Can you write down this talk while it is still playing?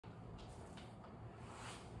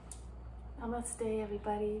Namaste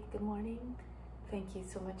everybody, good morning. Thank you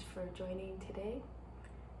so much for joining today.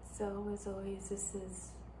 So as always, this is,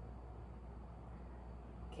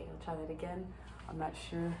 okay, I'll try that again. I'm not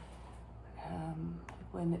sure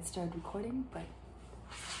when it started recording, but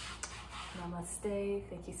namaste.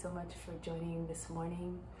 Thank you so much for joining this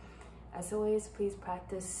morning. As always, please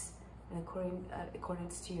practice in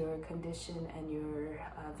accordance to your condition and your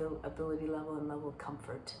ability level and level of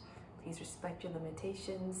comfort. Please respect your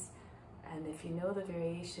limitations. And if you know the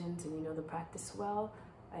variations and you know the practice well,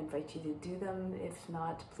 I invite you to do them. If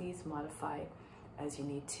not, please modify as you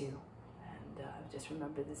need to. And just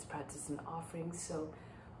remember, this practice is an offering, so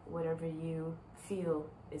whatever you feel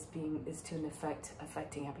is to an effect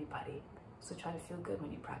affecting everybody. So try to feel good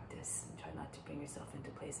when you practice, and try not to bring yourself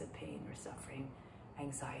into a place of pain or suffering,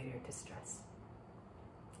 anxiety or distress.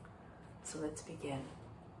 So let's begin.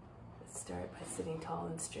 Let's start by sitting tall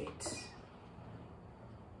and straight.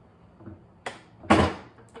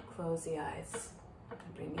 Close the eyes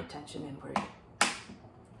and bring the attention inward.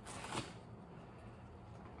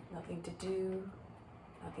 Nothing to do,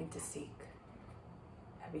 nothing to seek.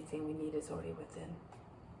 Everything we need is already within.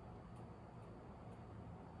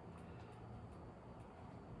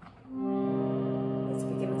 Let's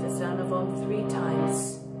begin with the sound of Om 3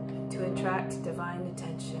 times to attract divine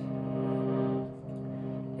attention.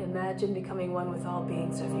 Imagine becoming one with all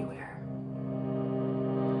beings everywhere.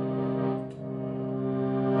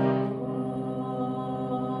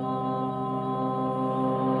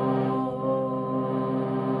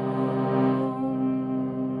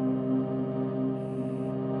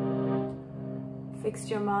 Fix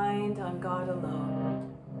your mind on God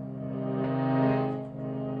alone.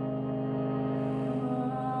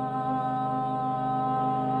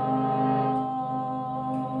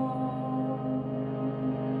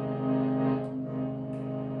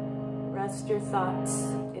 Rest your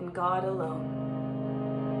thoughts in God alone.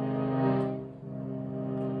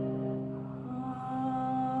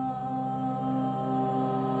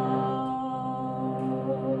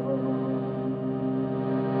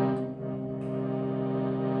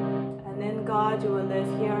 God, you will live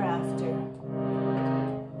hereafter.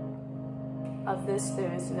 Of this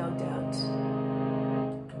there is no doubt.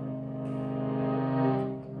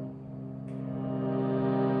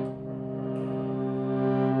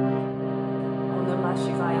 Om Namah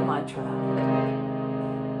Shivaya mantra.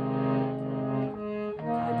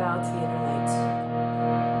 I bow to the inner light.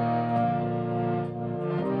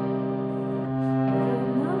 Om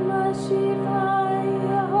Namah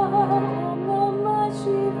Shivaya, Om Namah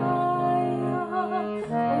Shivaya.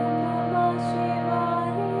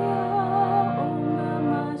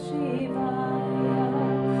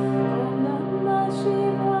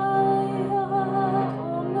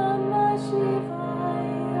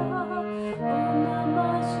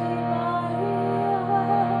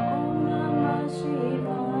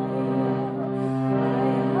 Shivaya.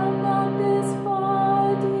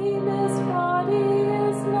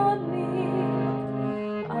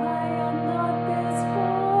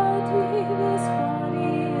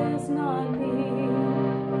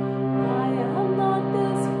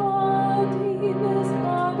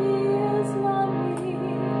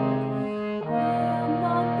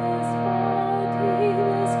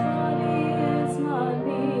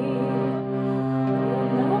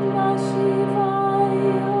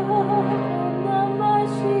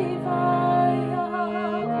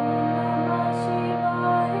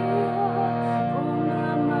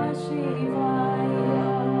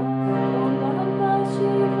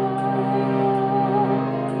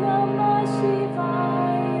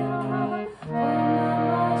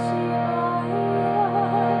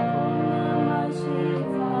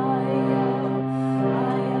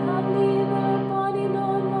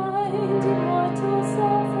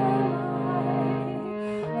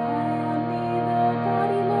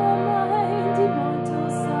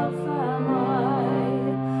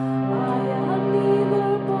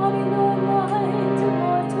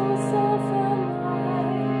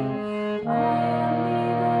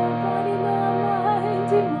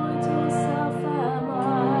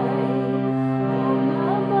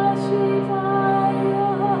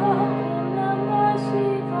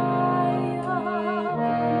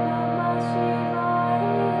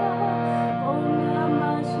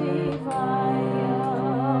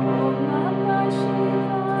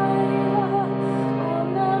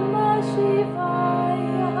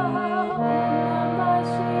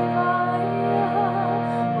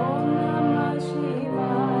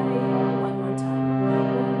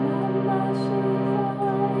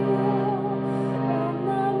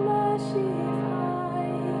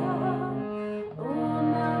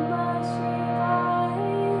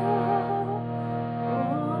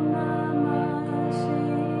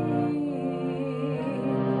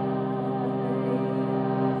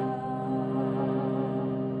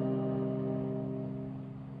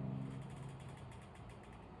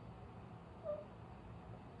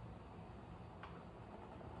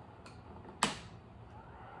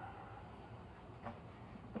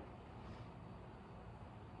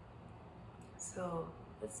 So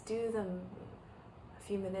let's do them a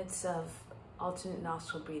few minutes of alternate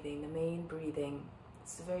nostril breathing, the main breathing.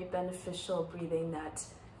 It's a very beneficial breathing that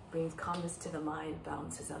brings calmness to the mind,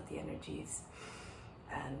 balances out the energies,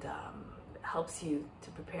 and helps you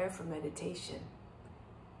to prepare for meditation.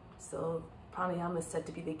 So pranayama is said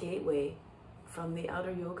to be the gateway from the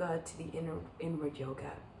outer yoga to the inward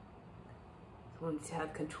yoga. So once you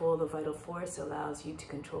have control of the vital force, it allows you to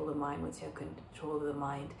control the mind. Once you have control of the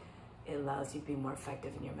mind, it allows you to be more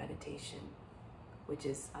effective in your meditation, which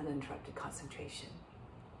is uninterrupted concentration.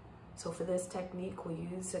 So for this technique, we'll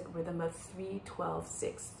use a rhythm of 3, 12,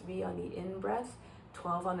 6. 3 on the in-breath,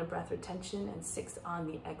 12 on the breath retention, and 6 on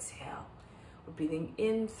the exhale. We're breathing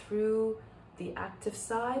in through the active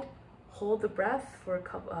side. Hold the breath for the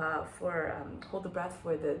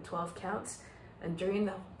 12 counts, and during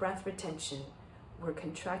the breath retention, we're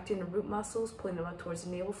contracting the root muscles, pulling them up towards the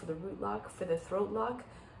navel for the root lock, for the throat lock.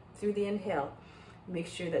 Through the inhale, make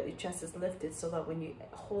sure that your chest is lifted so that when you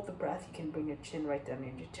hold the breath, you can bring your chin right down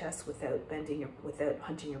in your chest without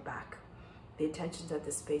hunching your back. The attention's at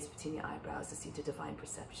the space between the eyebrows to see to divine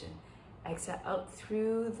perception. Exhale out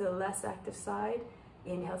through the less active side.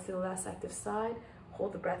 Inhale through the less active side.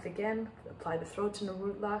 Hold the breath again. Apply the throat to the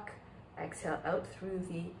root lock. Exhale out through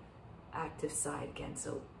the active side again.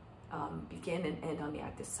 So begin and end on the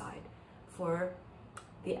active side. For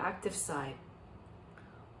the active side,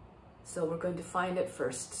 so we're going to find it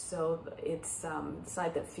first. So it's the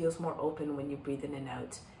side that feels more open when you breathe in and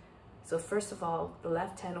out. So first of all, the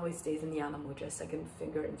left hand always stays in the Jnana Mudra, second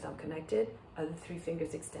finger and thumb connected, other 3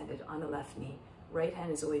 fingers extended on the left knee. Right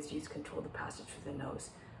hand is always used to control the passage through the nose.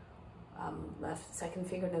 Second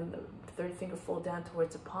finger and then the third finger fold down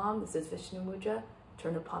towards the palm. This is Vishnu Mudra.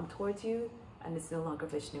 Turn the palm towards you, and it's no longer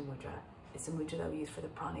Vishnu Mudra. It's a mudra that we use for the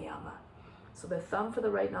pranayama. So the thumb for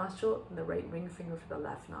the right nostril and the right ring finger for the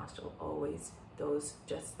left nostril, always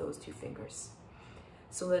just those 2 fingers.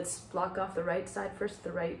 So let's block off the right side first,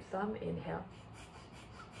 the right thumb, inhale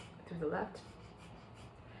through the left,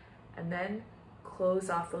 and then close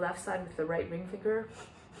off the left side with the right ring finger,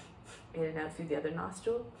 in and out through the other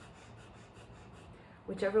nostril.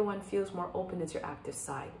 Whichever one feels more open is your active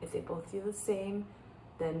side. If they both feel the same,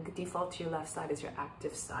 then default to your left side as your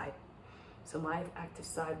active side. So my active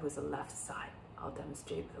side was the left side. I'll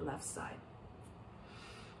demonstrate with the left side.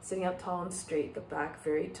 Sitting up tall and straight, the back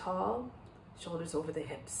very tall, shoulders over the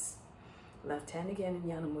hips. Left hand again in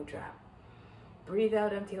Jnana Mudra. Breathe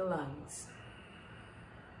out, empty the lungs.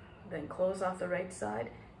 Then close off the right side.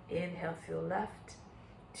 Inhale, feel left.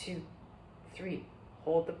 2, 3.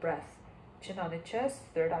 Hold the breath. Chin on the chest,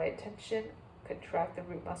 third eye attention. Contract the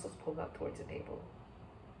root muscles, pull up towards the navel.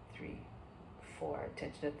 3, 4.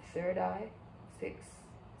 Attention at the third eye. 6,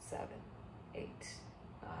 7, 8,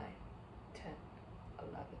 9, 10,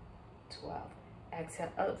 11, 12.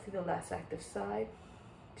 Exhale out through the last active side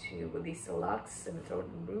to release the locks in the throat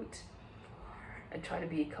and root, and try to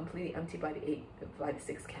be completely empty by the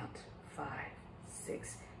 6 count. 5,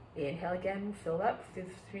 6. Inhale again, fill up through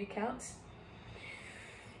the 3 counts.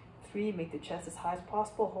 3, make the chest as high as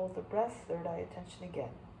possible, hold the breath, third eye attention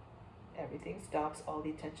again. Everything stops, all the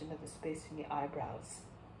attention at the space in the eyebrows.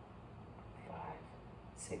 5,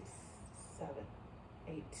 6, 7,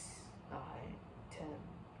 8, 9, 10,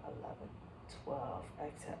 11, 12.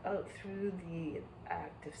 Exhale out through the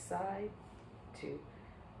active side. 2,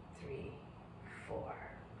 3, 4,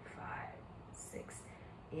 5, 6.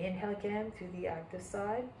 Inhale again through the active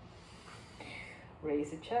side. Raise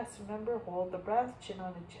the chest, remember, hold the breath, chin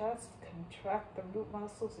on the chest, contract the root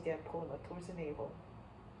muscles, again, pull them up towards the navel.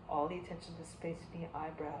 All the attention to space in the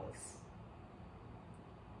eyebrows.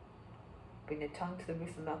 Bring the tongue to the roof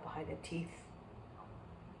of the mouth behind the teeth.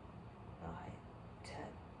 9, 10,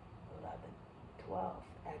 11, 12.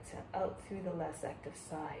 Exhale out through the less active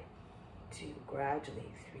side. 2,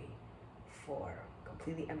 gradually, 3, 4.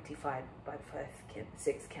 Completely empty 5 by the 5th count,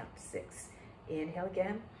 6 count, 6. Inhale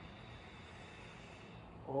again.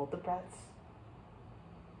 Hold the breath.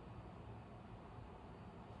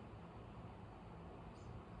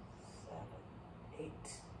 7, 8,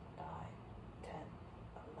 9, 10,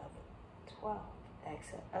 11, 12.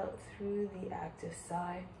 Exhale out through the active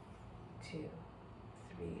side. 2,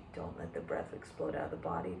 3. Don't let the breath explode out of the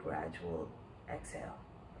body. Gradual exhale.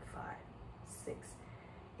 5, 6.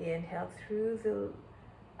 Inhale through the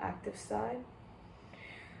active side.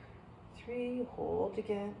 3. Hold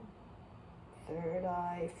again. Third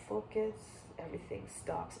eye, focus. Everything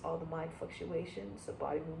stops, all the mind fluctuations, the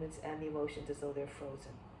body movements, and the emotions as though they're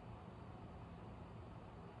frozen.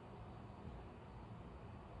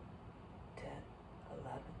 10,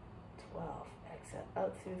 11, 12. Exhale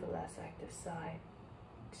out through the last active side.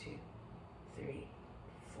 2, 3,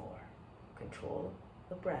 4. Control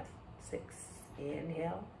the breath. 6.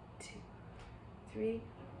 Inhale. 2, 3.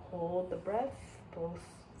 Hold the breath. Both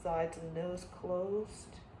sides of the nose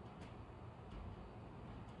closed.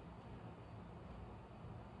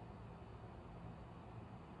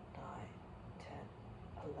 9, 10,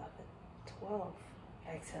 11, 12.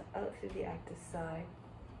 Exhale out through the active side.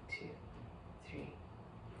 2, 3,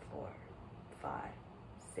 4, 5,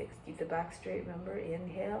 6. Keep the back straight. Remember,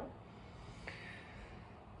 inhale.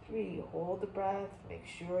 3. Hold the breath. Make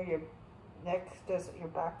sure your back doesn't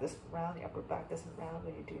round, your upper back doesn't round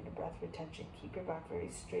when you're doing the breath retention. Keep your back very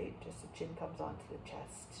straight, just the chin comes onto the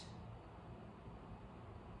chest.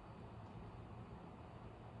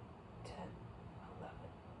 10, 11,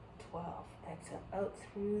 12. Exhale out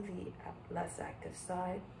through the less active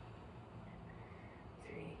side.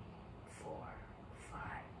 3, 4, 5,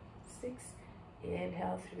 6.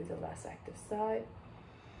 Inhale through the less active side.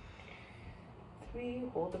 3.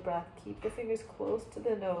 Hold the breath. Keep the fingers close to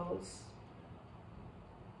the nose.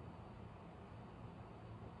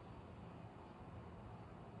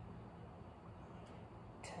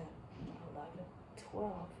 10, 11,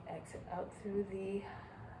 12. Exit out through the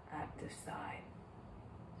active side.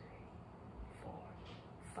 3, 4,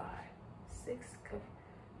 5, 6.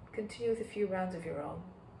 Continue with a few rounds of your own.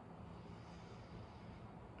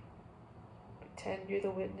 Pretend you're the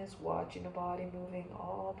witness, watching the body moving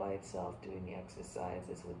all by itself, doing the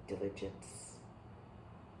exercises with diligence,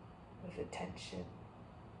 with attention.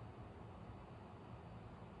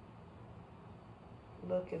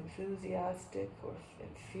 Look enthusiastic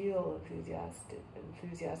and feel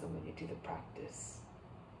enthusiasm when you do the practice.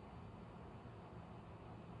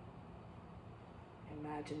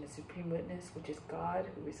 Imagine the Supreme Witness, which is God,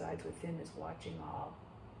 who resides within, is watching all.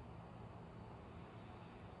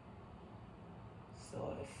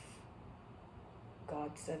 So if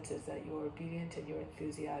God senses that you're obedient and you're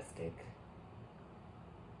enthusiastic,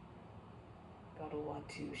 God will want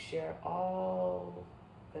to share all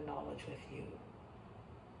the knowledge with you.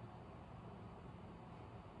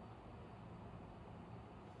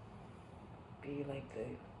 Be like the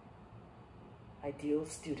ideal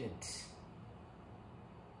student.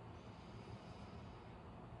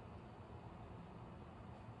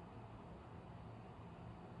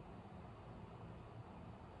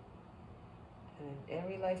 And in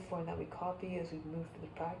every life form that we copy as we move through the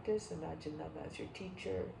practice, imagine them as your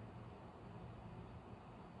teacher.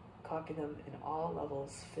 Copy them in all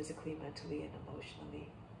levels, physically, mentally, and emotionally.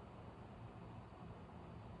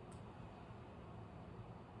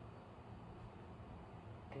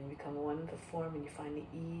 Then you become one with the form and you find the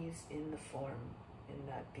ease in the form, in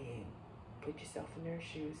that being. Put yourself in their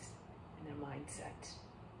shoes, in their mindset.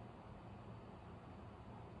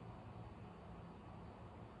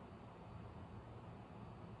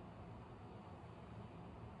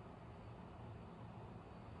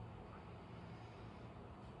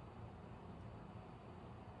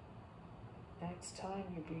 Next time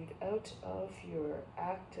you breathe out of your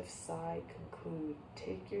active side, conclude.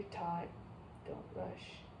 Take your time, don't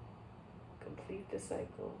rush. Complete the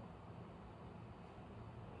cycle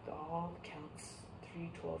with all counts, 3,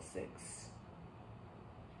 12, 6.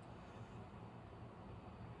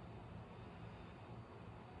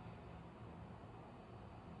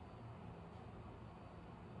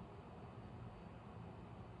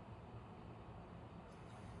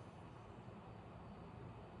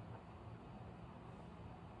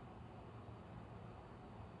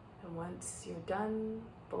 And once you're done,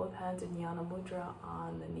 both hands in Jnana Mudra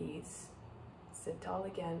on the knees. Sit tall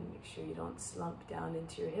again. Make sure you don't slump down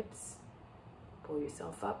into your hips. Pull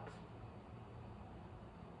yourself up.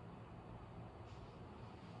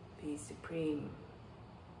 Be supreme.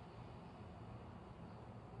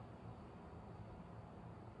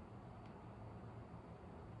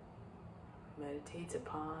 Meditate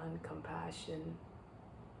upon compassion.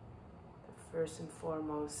 The first and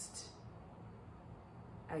foremost,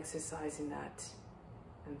 exercising that.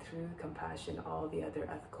 And through compassion, all the other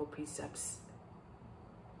ethical precepts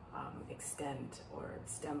extend or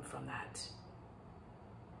stem from that. So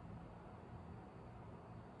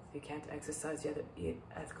you can't exercise the other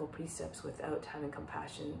ethical precepts without having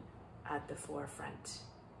compassion at the forefront.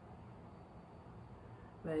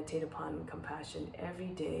 Meditate upon compassion every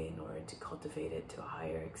day in order to cultivate it to a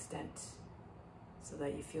higher extent, so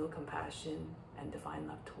that you feel compassion and divine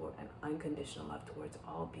love toward and unconditional love towards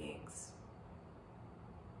all beings.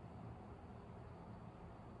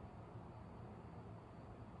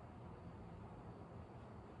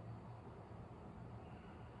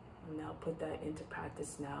 And now put that into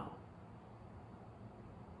practice now.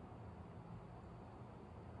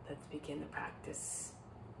 Let's begin the practice.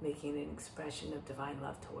 making an expression of divine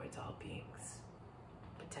love towards all beings.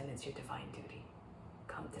 Pretend it's your divine duty.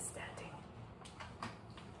 Come to standing.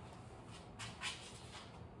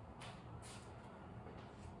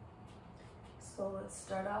 So let's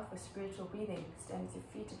start off with spiritual breathing. Stand with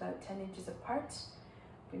your feet about 10 inches apart.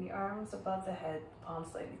 Bring your arms above the head,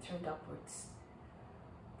 palms slightly turned upwards.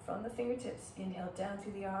 From the fingertips, inhale down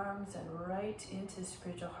through the arms and right into the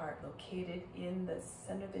spiritual heart, located in the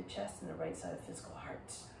center of the chest and the right side of the physical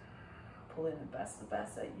heart. Pull in the best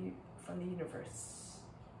from the universe.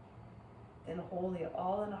 Then hold it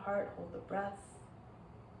all in the heart, hold the breath.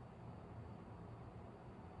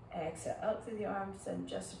 Exhale out through the arms and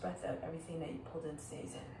just the breath out. Everything that you pulled in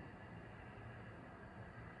stays in.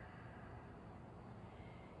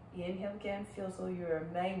 Inhale again, feel as though you're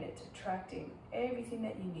a magnet attracting everything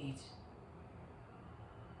that you need.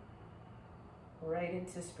 Right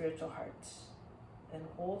into the spiritual heart. Then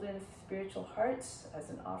hold in spiritual heart as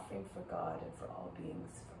an offering for God and for all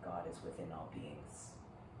beings, for God is within all beings.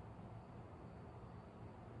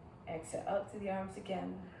 Exhale out through the arms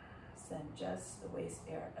again. Send just the waste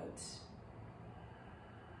air out.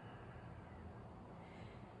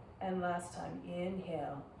 And last time,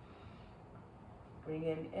 inhale. Bring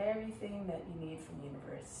in everything that you need from the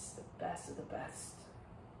universe, the best of the best.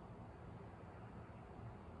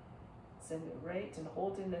 Send it right and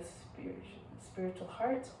hold in the spiritual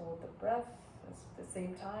heart. Hold the breath at the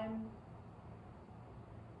same time.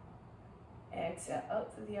 Exhale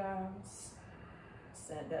out through the arms.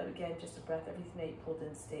 Send out again, just a breath. Everything that you pulled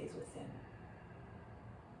in stays within.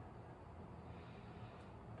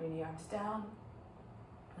 Bring the arms down.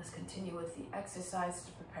 Let's continue with the exercise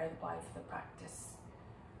to prepare the body for the practice.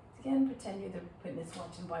 Again, pretend you're the witness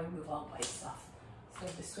watching the body move all by itself.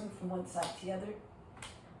 Start to swing from one side to the other.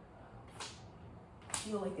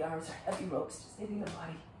 Feel like the arms are heavy ropes just hitting the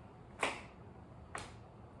body.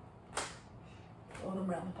 Throw them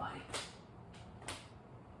around the body.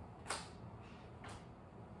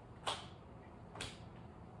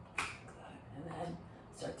 Good. And then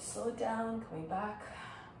start to slow it down, coming back.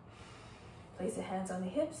 Place the hands on the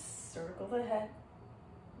hips, circle the head,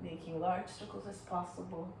 making large circles as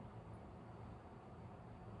possible.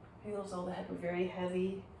 Feel as though the head were very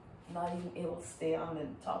heavy, not even able to stay on the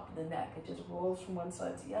top of the neck. It just rolls from one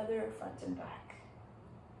side to the other, front and back.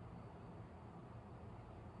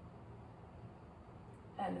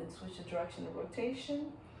 And then switch the direction of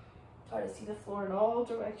rotation. Try to see the floor in all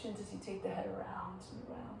directions as you take the head around and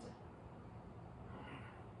around.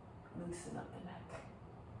 Loosen up the neck.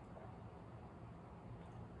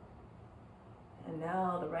 And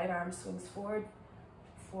now the right arm swings forward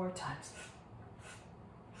 4 times.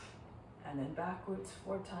 And then backwards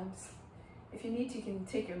 4 times. If you need to, you can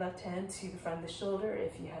take your left hand to the front of the shoulder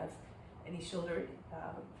if you have any shoulder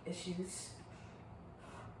issues.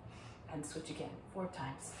 And switch again 4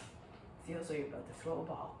 times. Feels like you're about to throw a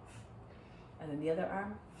ball. And then the other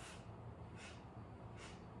arm.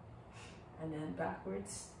 And then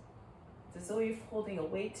backwards. It's as though you're holding a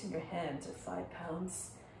weight in your hand of 5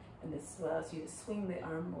 pounds. And this allows you to swing the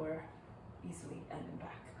arm more easily and then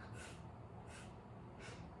back.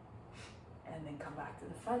 And then come back to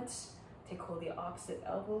the front. Take hold of the opposite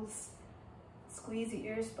elbows. Squeeze the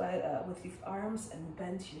ears with your arms and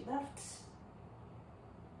bend to your left.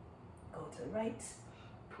 Go to the right.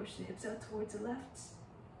 Push the hips out towards the left.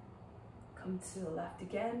 Come to the left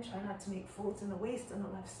again. Try not to make folds in the waist on the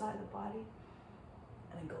left side of the body.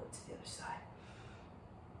 And then go to the other side.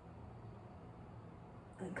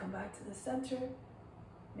 And come back to the center.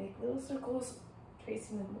 Make little circles,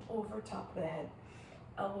 tracing them over top of the head.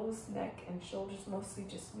 Elbows, neck, and shoulders mostly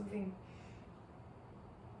just moving.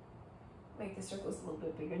 Make the circles a little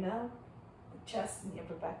bit bigger now. The chest and the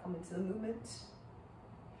upper back come into the movement.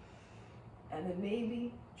 And then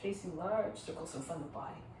maybe tracing large circles in front of the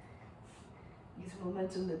body. Use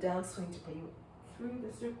momentum, the downswing, to bring you through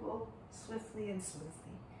the circle swiftly and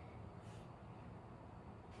smoothly.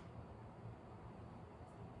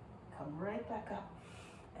 Come right back up,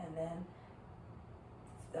 and then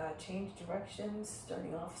change directions,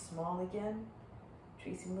 starting off small again,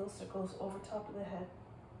 tracing little circles over top of the head.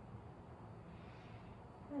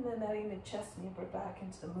 And then adding the chest and the upper back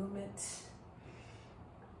into the movement.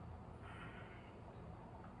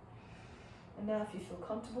 And now if you feel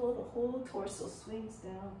comfortable, the whole torso swings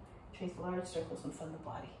down, trace large circles in front of the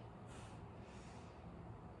body.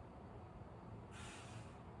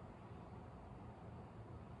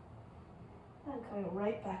 And coming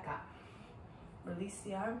right back up. Release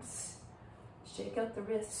the arms, shake out the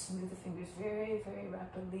wrists, move the fingers very, very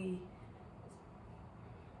rapidly.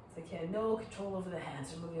 It's like you had no control over the hands,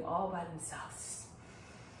 they're moving all by themselves.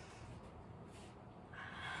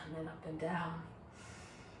 And then up and down.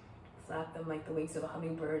 Flap them like the wings of a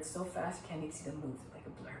hummingbird, so fast you can't even see them move, like a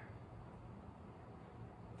blur.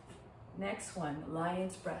 Next one,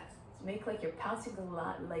 lion's breath. So make like you're pouncing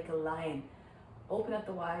like a lion. Open up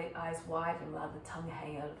the eyes wide and allow the tongue to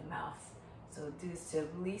hang out of the mouth. So do this to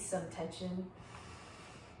release some tension.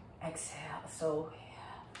 Exhale. So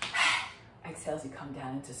exhale as you come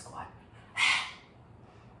down into squat.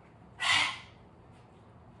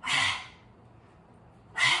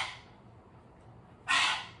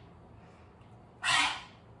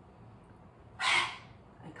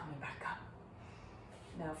 And coming back up.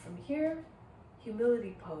 Now from here,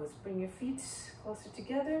 humility pose. Bring your feet closer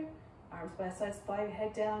together. Arms by sides, fly your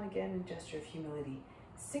head down again in gesture of humility.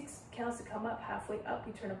 6 counts to come up, halfway up,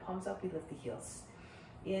 you turn the palms up, you lift the heels.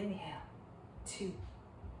 Inhale, 2,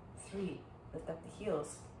 3, lift up the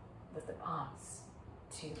heels, lift the palms,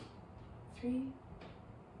 2, 3,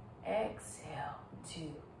 exhale,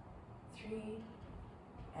 2, 3,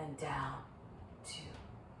 and down, 2,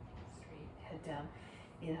 3, head down.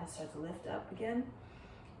 Inhale, start to lift up again,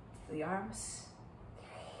 the arms,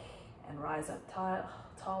 and rise up taller,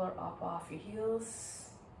 up off your heels,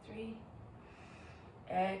 3,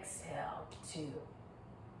 exhale, 2,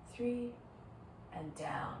 3, and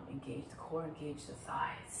down. Engage the core, engage the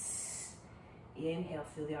thighs. Inhale,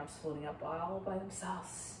 feel the arms floating up all by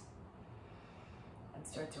themselves. And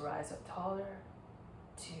start to rise up taller,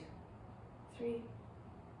 2, 3,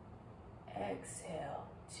 exhale,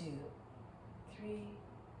 2, 3,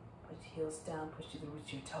 put your heels down, push to the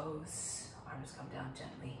roots of your toes, arms come down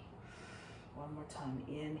gently. One more time,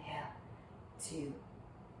 inhale, 2,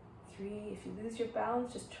 3. If you lose your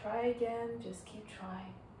balance, just try again, just keep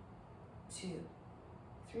trying. 2,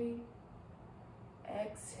 3,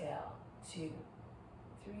 exhale, 2,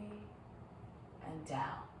 3, and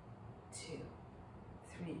down, 2,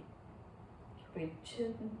 3. Bring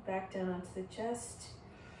chin back down onto the chest.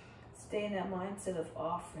 Stay in that mindset of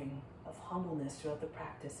offering, of humbleness throughout the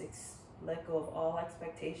practice. Let go of all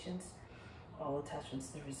expectations, all attachments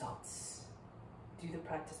to the results. Do the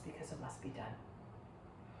practice because it must be done.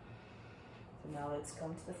 So now let's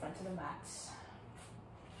come to the front of the mat.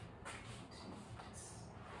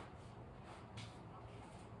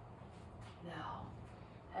 Now,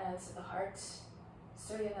 hands to the heart,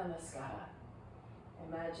 Surya Namaskara.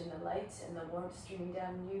 Imagine the light and the warmth streaming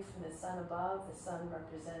down you from the sun above. The sun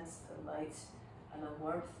represents the light and the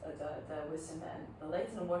warmth of the wisdom, and the light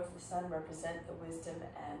and the warmth of the sun represent the wisdom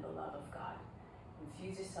and the love of God.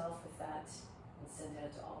 Infuse yourself with that and send it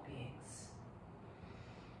out to all beings.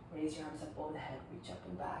 Raise your arms up over the head, reach up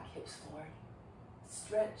and back, hips forward.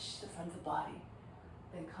 Stretch the front of the body.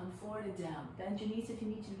 Then come forward and down. Bend your knees if you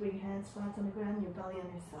need to. Bring your hands flat on the ground, your belly on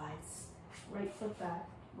your thighs. Right foot back,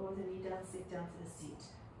 lower the knee down, sink down to the seat.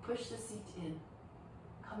 Push the seat in.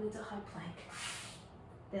 Come into high plank.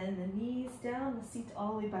 Then the knees down, the seat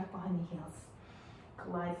all the way back behind the heels.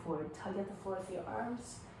 Glide forward, tug at the floor with your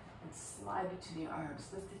arms, and slide between your arms.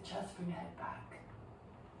 Lift the chest, bring your head back.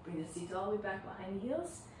 Bring the seat all the way back behind the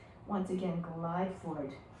heels. Once again, glide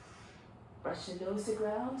forward. Brush the nose to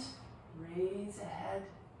ground. Raise the head,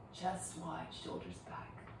 chest wide, shoulders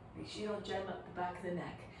back. Make sure you don't jam up the back of the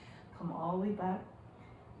neck. Come all the way back.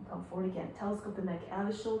 And come forward again. Telescope the neck out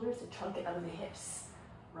of the shoulders and trunk it out of the hips.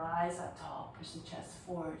 Rise up tall. Push the chest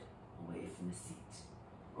forward, away from the seat.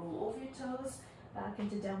 Roll over your toes. Back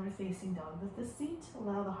into downward facing dog. Lift the seat,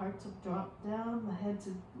 allow the heart to drop down, the head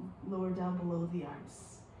to lower down below the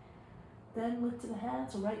arms. Then look to the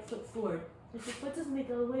hands, right foot forward. If your foot doesn't make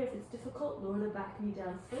it all the way, if it's difficult, lower the back knee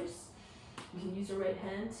down first. You can use your right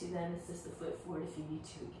hand to then assist the foot forward if you need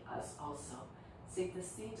to, us also. Sink the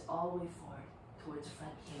seat all the way forward, towards the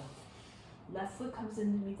front heel. Left foot comes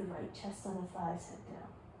in to meet the right, chest on the thighs, head down.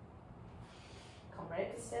 Come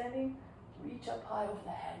right to standing, reach up high over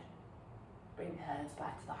the head. Bring the hands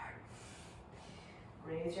back to the heart.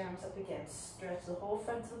 Raise your arms up again. Stretch the whole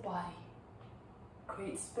front of the body.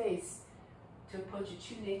 Create space to approach your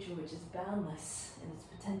true nature, which is boundless in its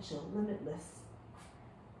potential, limitless.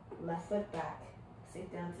 Left foot back.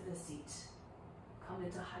 Sink down to the seat. Come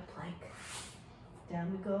into high plank.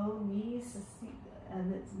 Down we go. Knees, the seat,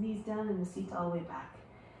 and the knees down and the seat all the way back.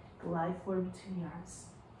 Glide forward between your arms.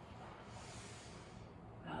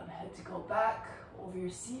 Allow the head to go back over your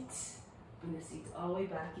seat. Bring the seat all the way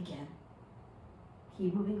back again.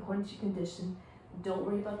 Keep moving according to your condition. Don't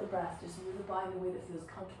worry about the breath. Just move the body in a way that feels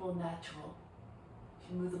comfortable and natural.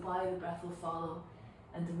 If you move the body, the breath will follow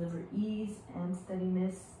and deliver ease and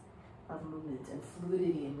steadiness of movement and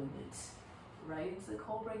fluidity in movement. Right into the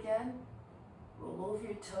cobra again. Roll over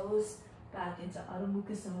your toes back into Adho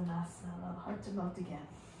Mukha Svanasana. Allow the heart to melt again.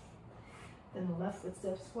 Then the left foot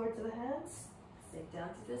steps forward to the hands. Sink down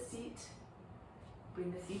to the seat.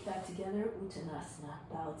 Bring the feet back together. Uttanasana.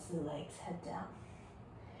 Bow to the legs. Head down.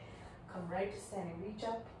 Come right to standing. Reach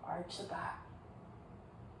up. Arch the back.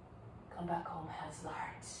 Come back home. Hands to the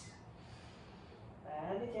heart.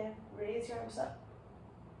 And again. Raise your arms up.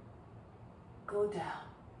 Go down.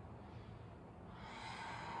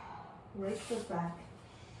 Right foot back.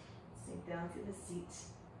 Sink down to the seat.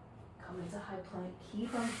 Come into high plank.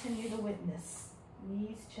 Keep on continue to witness.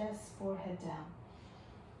 Knees, chest, forehead down.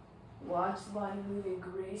 Watch the body moving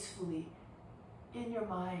gracefully in your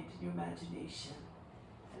mind, in your imagination.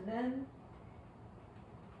 And then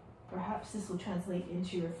perhaps this will translate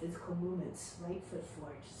into your physical movements. Right foot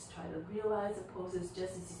forward. Just try to realize the poses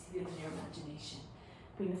just as you see them in your imagination.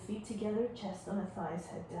 Bring the feet together, chest on the thighs,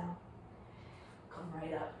 head down. Come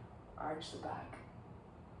right up. Arch the back.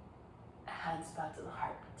 Hands back to the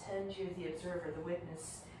heart. Pretend you're the observer, the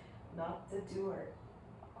witness, not the doer.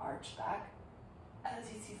 Arch back as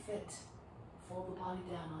you see fit. Fold the body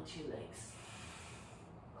down onto your legs.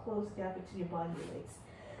 Close the gap between your body and your legs.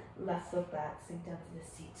 Left foot back, sink down to the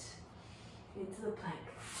seat. Into the plank.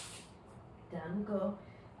 Down we go.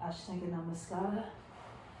 Ashtanga Namaskara.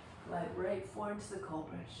 Glide right forward to the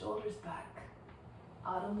cobra. Shoulders back.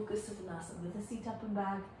 Adho Mukha Svanasana. Lift the seat up and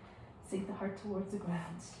back. Sink the heart towards the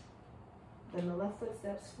ground. Then the left foot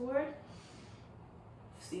steps forward.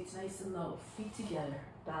 Seat's nice and low. Feet together.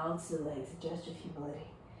 Balance the legs. A gesture of humility.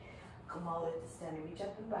 Come all the way to standing. Reach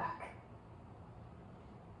up and back.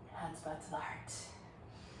 Hands back to the heart.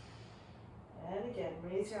 And again,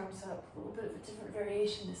 raise your arms up. A little bit of a different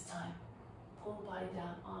variation this time. Pull the body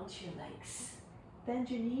down onto your legs. Bend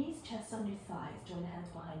your knees, chest on your thighs. Join the hands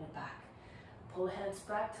behind the back. Pull the hands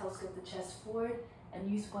back, telescope the chest forward,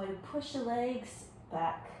 and use the body to push the legs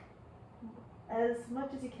back as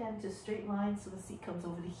much as you can to straight line so the seat comes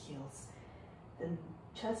over the heels. Then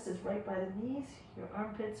chest is right by the knees. Your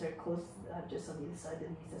armpits are close, just on either side of the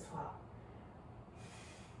knees as well.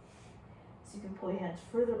 So you can pull your hands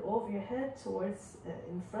further over your head towards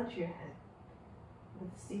in front of your head.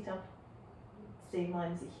 With the seat up, same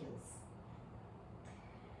line as the heels.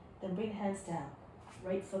 Then bring hands down.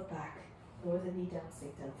 Right foot back. Lower the knee down,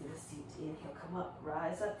 sink down to the seat. Inhale, come up,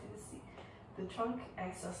 rise up to the seat. The trunk,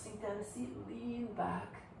 exhale, sink down the seat, lean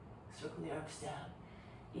back. Circle the arms down.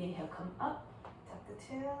 Inhale, come up, tuck the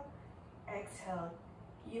tail. Exhale,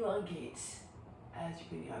 elongate as you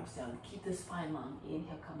bring the arms down. Keep the spine long.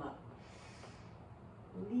 Inhale, come up.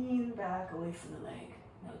 Lean back away from the leg.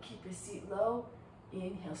 Now keep your seat low.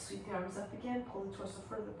 Inhale, sweep the arms up again. Pull the torso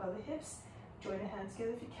further by the hips. Join the hands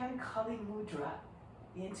together if you can. Kali Mudra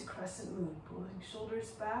into crescent moon. Pulling shoulders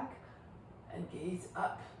back and gaze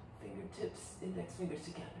up. Fingertips, index fingers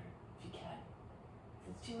together if you can.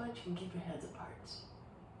 If it's too much, you can keep your hands apart.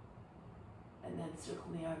 And then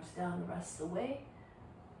circle the arms down the rest of the way.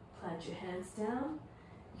 Plant your hands down.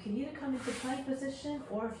 You can either come into plank position,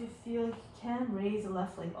 or if you feel you can, raise the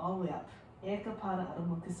left leg all the way up. Ekapada Adho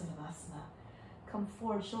Mukha Svanasana. Come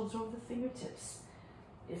forward, shoulders over the fingertips.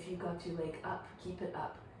 If you got your leg up, keep it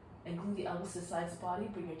up. And glue the elbows to the sides of the body.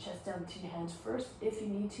 Bring your chest down to your hands first. If you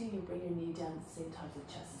need to, you bring your knee down at the same time the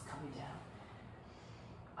chest is coming down.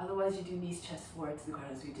 Otherwise, you do knees, chest forward to the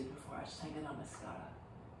ground as we did before. Ashtanga Namaskara.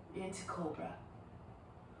 Into Cobra.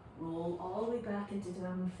 Roll all the way back into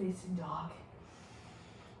downward facing dog.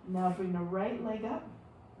 Now bring the right leg up.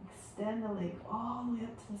 Extend the leg all the way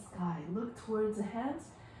up to the sky. Look towards the hands.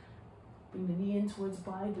 Bring the knee in towards the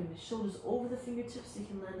body. Bring the shoulders over the fingertips so you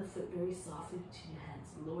can land the foot very softly between your hands.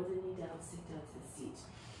 Lower the knee down, sink down to the seat.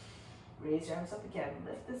 Raise your arms up again.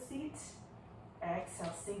 Lift the seat.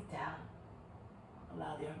 Exhale, sink down.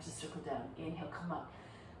 Allow the arms to circle down. Inhale, come up.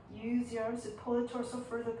 Use your arms to pull the torso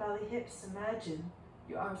further by the hips. Imagine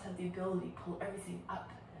your arms have the ability to pull everything up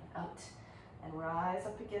and out. And rise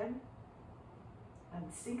up again. And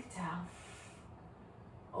sink down.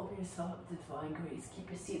 Open yourself up to divine grace.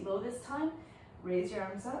 Keep your seat low this time. Raise your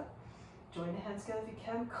arms up. Join the hands together if you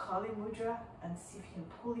can. Kali Mudra. And see if you can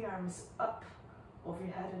pull the arms up over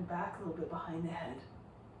your head and back a little bit behind the head.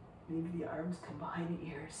 Maybe the arms come behind the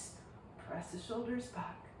ears. Press the shoulders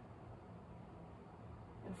back.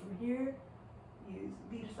 And from here, use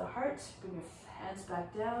lead to the heart. Bring your hands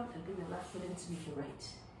back down and bring the left foot in to meet the right.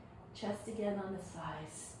 Chest again on the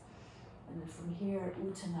thighs. And then from here,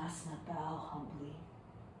 Uttanasana, bow humbly.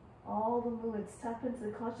 All the movements, tap into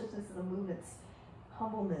the consciousness of the movements.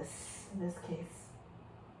 Humbleness in this case.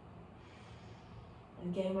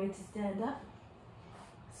 And getting ready to stand up.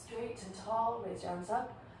 Straight and tall, raise your arms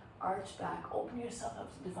up. Arch back, open yourself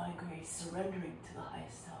up to divine grace, surrendering to the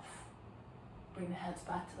highest self. Bring the hands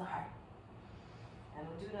back to the heart. And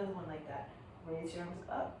we'll do another one like that. Raise your arms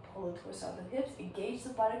up, pull the torso out of the hips, engage the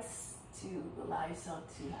buttocks to allow yourself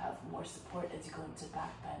to have more support as you go into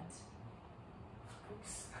back bend.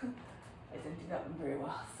 Oops, I didn't do that one very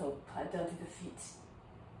well. So plant down to the feet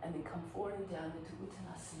and then come forward and down into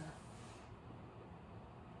Uttanasana.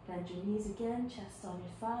 Bend your knees again, chest on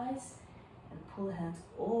your thighs, and pull the hands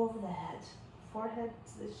over the head. Forehead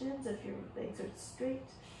to the shins if your legs are straight.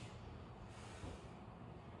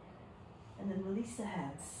 And then release the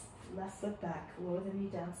hands. Left foot back, lower the knee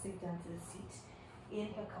down, sink down to the seat.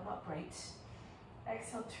 Inhale, come upright.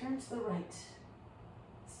 Exhale, turn to the right.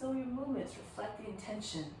 So your movements reflect the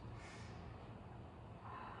intention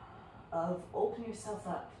of opening yourself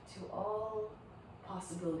up to all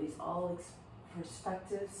possibilities, all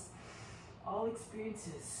perspectives, all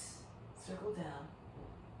experiences. Circle down.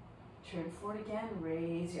 Turn forward again,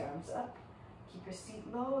 raise your arms up. Keep your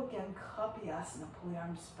seat low. Again, Kapiyasana, pull your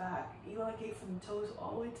arms back. Elongate from the toes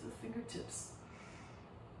all the way to the fingertips.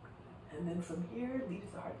 And then from here, lead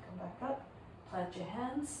the heart, come back up. Plant your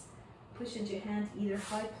hands. Push into your hands, either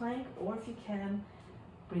high plank, or if you can,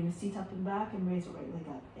 bring the seat up and back and raise the right leg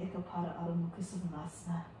up. Ekapada Adho Mukha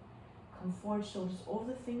Savasana. Come forward, shoulders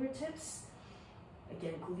over the fingertips.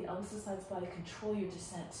 Again, glue the elbows to the sides of the body. Control your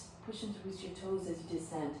descent. Push into your toes as you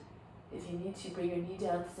descend. If you need to, bring your knee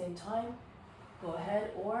down at the same time. Go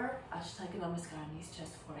ahead, or Ashtanga Namaskara, knees,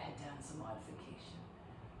 chest, forehead down as a modification.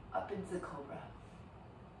 Up into the Cobra.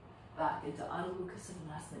 Back into Adho Mukha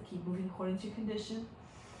Savasana. Keep moving according to your condition.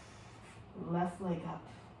 Left leg up.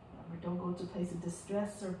 Remember, don't go to a place of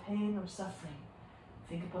distress or pain or suffering.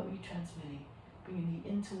 Think about what you're transmitting. Bring your knee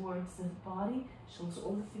in towards the body, shoulders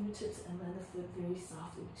over the fingertips, and land the foot very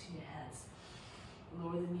softly between your hands.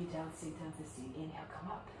 Lower the knee down, sink down to the seat. Inhale, come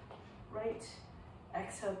up. Right.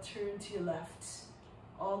 Exhale, turn to your left.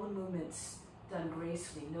 All the movements done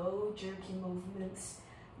gracefully. No jerky movements,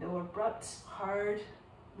 no abrupt, hard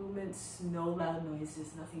movements, no loud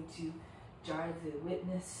noises, nothing to jar the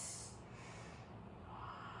witness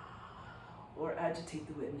or agitate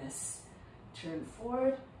the witness. Turn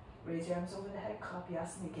forward, raise your arms over the head,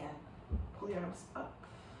 Kapiyasana again. Pull your arms up,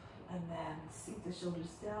 and then sink the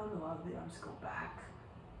shoulders down, allow the arms to go back.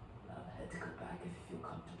 Allow the head to go back if you feel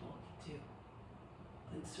comfortable too.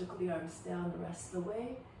 Then circle the arms down the rest of the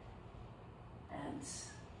way, and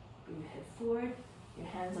bring your head forward. Your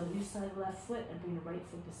hands on your side of the left foot, and bring the right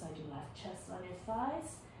foot beside your left. Chest on your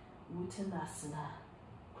thighs, Uttanasana.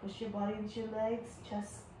 Push your body into your legs,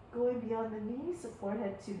 chest going beyond the knees, the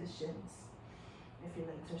forehead to the shins, if your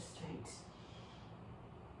legs are straight.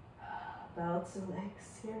 Bow to the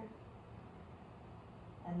legs here.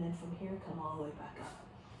 And then from here, come all the way back up.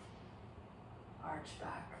 Arch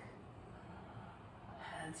back.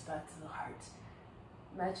 Hands back to the heart.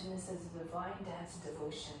 Imagine this as a divine dance of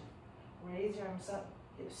devotion. Raise your arms up,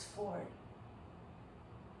 hips forward.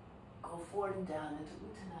 Go forward and down into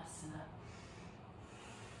Uttanasana.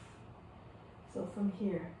 So from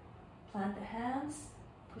here, plant the hands,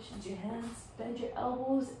 push into your hands, bend your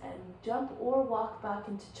elbows, and jump or walk back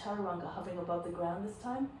into Chaturanga, hovering above the ground this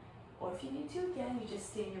time. Or if you need to, again, you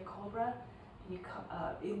just stay in your Cobra, and you come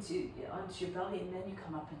onto your belly, and then you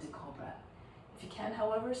come up into Cobra. If you can,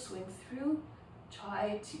 however, swing through.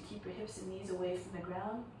 Try to keep your hips and knees away from the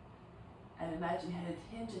ground. And imagine head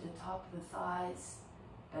hinge at the top of the thighs.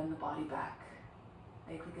 Bend the body back.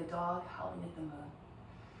 Make like a dog howling at the moon.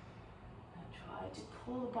 And try to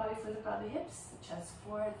pull the body further by the hips, the chest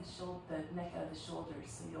forward, the neck out of the shoulders,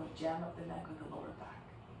 so you don't jam up the neck or the lower back.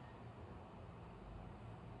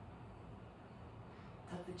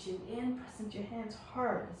 Tuck the chin in, press into your hands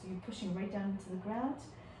hard so you're pushing right down into the ground.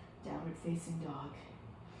 Downward facing dog.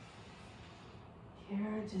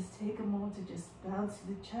 Here, just take a moment to just bounce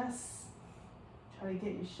through the chest. Try to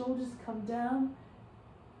get your shoulders to come down,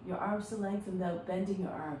 your arms to lengthen without bending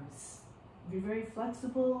your arms. Be very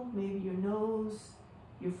flexible. Maybe your nose,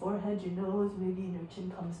 your forehead, your nose, maybe your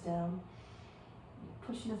chin comes down. You're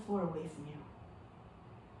pushing the floor away from you.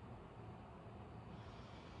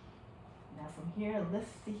 Now from here,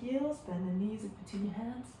 lift the heels, bend the knees in between your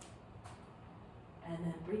hands. And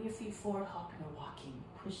then bring your feet forward, hopping or walking.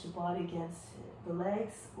 Push the body against the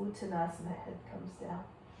legs. Uttanasana, head comes down.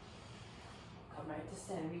 Come right to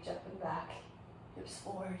stand, reach up and back. Hips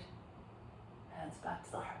forward, hands back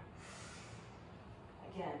to the heart.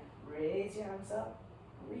 Again, raise your arms up,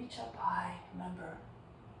 reach up high. Remember,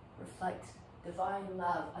 reflect divine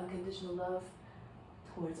love, unconditional love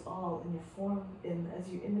towards all in your form, as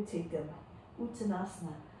you imitate them.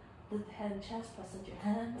 Uttanasana, lift the head and chest, press into your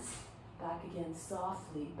hands. Back again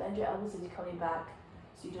softly. Bend your elbows as you're coming back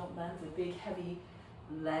so you don't land with a big heavy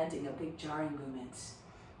landing, a big jarring movement.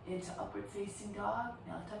 Into upward facing dog.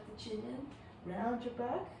 Now tuck the chin in. round your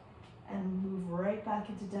back, and move right back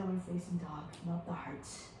into downward facing dog. Melt the heart.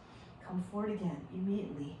 Come forward again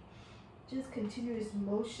immediately. Just continuous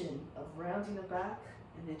motion of rounding the back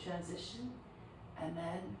in the transition, and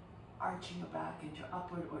then arching your back into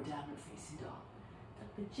upward or downward facing dog.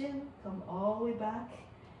 Tuck the chin, come all the way back,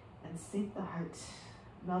 and sink the heart.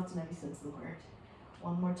 Melt in every sense of the word.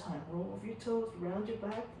 One more time. Roll over your toes, round your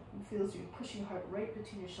back. You feel as you're pushing your heart right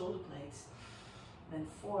between your shoulder blades. Then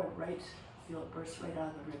forward, right. Feel it burst right out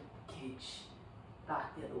of the rib cage.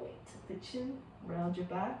 Back the other way. Tuck the chin, round your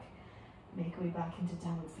back. Make your way back into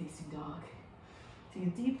downward facing dog. Take a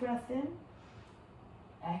deep breath in.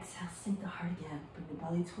 Exhale, sink the heart again. Bring the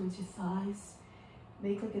belly towards your thighs.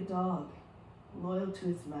 Make like a dog, loyal to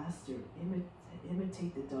its master.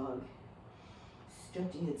 Imitate the dog,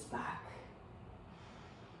 stretching its back.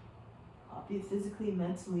 Be it physically,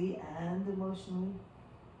 mentally, and emotionally.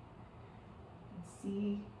 And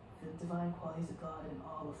see the divine qualities of God in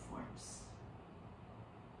all the forms.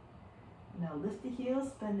 Now lift the heels,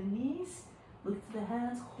 bend the knees, look to the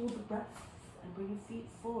hands, hold the breath, and bring your feet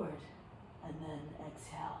forward. And then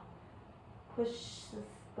exhale. Push the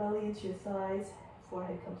belly into your thighs,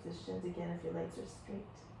 forehead comes to shins again if your legs are straight.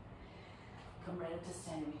 Come right up to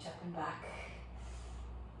standing, reach up and back.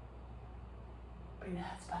 Bring the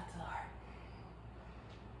hands back to the heart.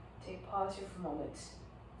 Take pause here for a moment.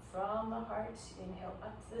 From the heart, inhale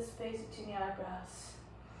up to the space between the eyebrows.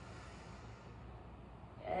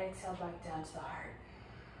 Exhale back down to the heart.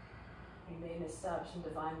 Remain established in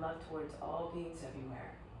divine love towards all beings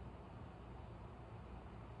everywhere.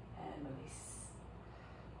 And release.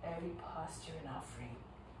 Every posture and offering.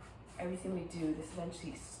 Everything we do, this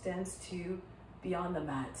eventually extends to beyond the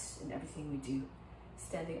mat in everything we do.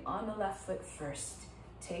 Standing on the left foot first.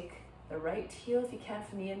 Take the right heel if you can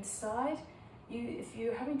from the inside. If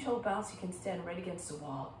you're having trouble balance, you can stand right against the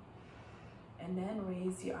wall. And then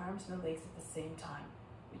raise the arms and the legs at the same time.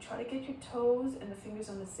 We try to get your toes and the fingers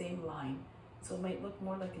on the same line. So it might look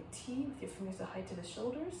more like a T with your fingers the height of the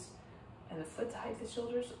shoulders and the foot the height of the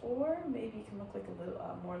shoulders, or maybe you can look like a little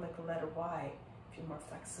more like a letter Y if you're more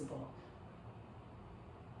flexible.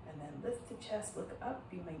 And then lift the chest, look up,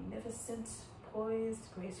 be magnificent,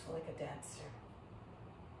 poised, graceful like a dancer.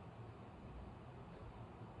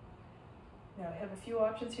 Now we have a few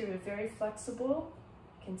options here. We're very flexible.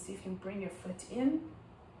 You can see if you can bring your foot in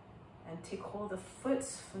and take hold of the foot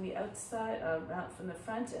from the outside, from the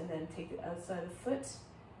front, and then take the outside of the foot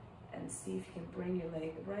and see if you can bring your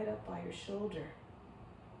leg right up by your shoulder.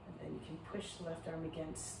 And then you can push the left arm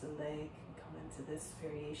against the leg and come into this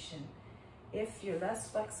variation. If you're less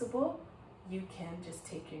flexible, you can just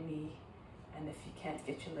take your knee, and if you can't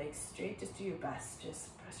get your legs straight, just do your best.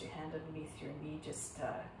 Just press your hand underneath your knee, just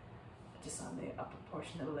on the upper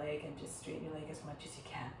portion of the leg, and just straighten your leg as much as you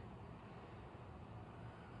can.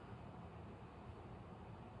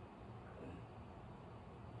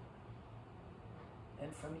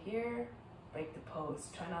 And from here, break the pose.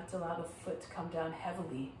 Try not to allow the foot to come down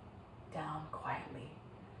heavily, down quietly.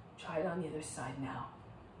 Try it on the other side now.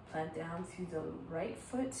 Plant down through the right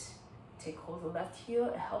foot. Take hold of the left heel.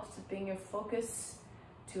 It helps to bring your focus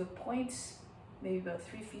to a point, maybe about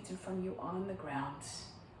 3 feet in front of you on the ground.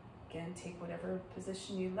 Again, take whatever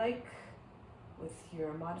position you like with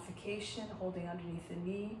your modification, holding underneath the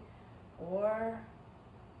knee, or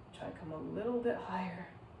try to come a little bit higher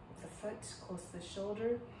with the foot close to the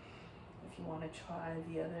shoulder. If you want to try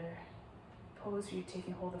the other pose where you're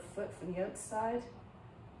taking hold of the foot from the outside,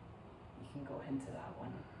 you can go into that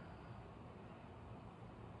one.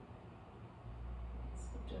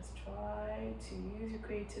 So just try to use your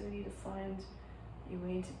creativity to find your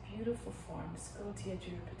way into beautiful forms. Go to the edge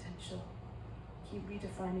of your potential. Keep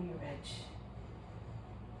redefining your edge.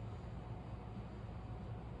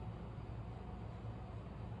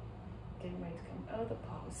 Getting ready to come out of the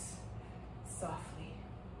pose softly.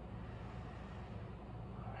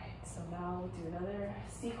 Alright, so now we'll do another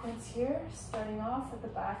sequence here, starting off at the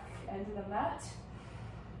back end of the mat.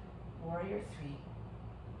 Warrior 3.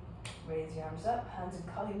 Raise your arms up, hands in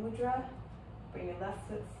Kali Mudra. Bring your left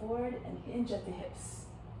foot forward and hinge at the hips.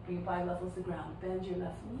 Bring your body level with the ground. Bend your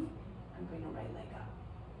left knee and bring your right leg up.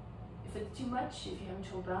 If it's too much, if you're having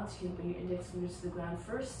trouble balance, you can bring your index fingers to the ground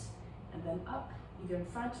first and then up, either in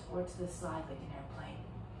front or to the side like an airplane.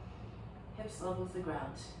 Hips level with the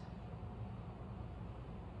ground.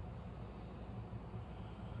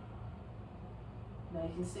 Now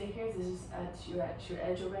you can stay here if this is at your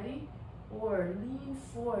edge already, or lean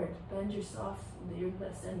forward, bend yourself, your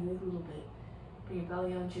left side a little bit. Bring your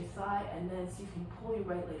belly onto your thigh, and then see if you can pull your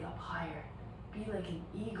right leg up higher. Be like an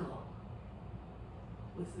eagle.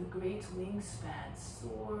 with a great wingspan.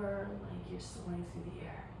 Soar like you're soaring through the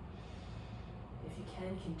air. If you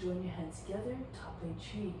can join your hands together, top leg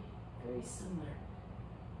tree, very similar.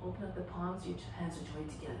 Open up the palms, your hands are joined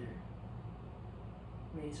together.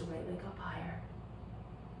 Raise the right leg up higher.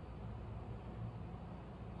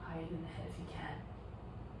 Higher than the head if you can.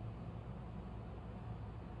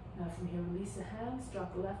 Now from here, release the hands,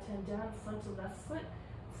 drop the left hand down in front of the left foot,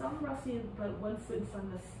 thumb roughly about 1 foot in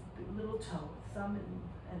front of the little toe, thumb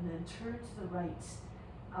and then turn to the right,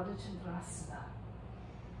 Adho Chandrasana.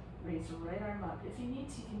 Raise the right arm up. If you need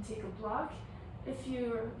to, you can take a block. If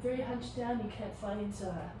you're very hunched down, you can't find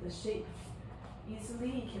the shape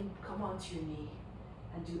easily, you can come onto your knee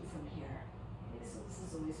and do it from here. Okay, so this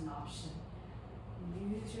is always an option.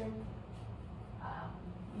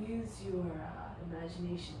 Use your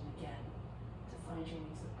imagination again to find your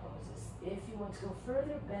knees and poses. If you want to go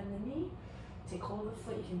further, bend the knee, take hold of the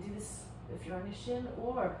foot. You can do this if you're on your shin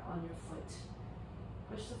or on your foot.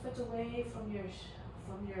 Push the foot away from the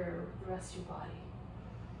rest of your body.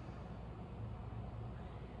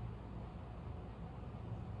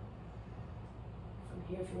 From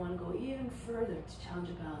here, if you want to go even further to challenge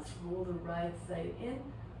your balance, roll the right side in,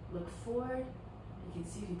 look forward. You can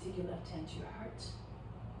see if you take your left hand to your heart,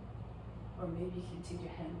 or maybe you can take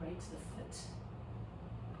your hand right to the foot.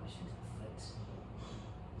 Push into the foot.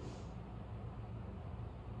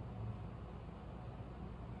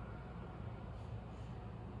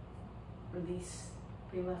 Release.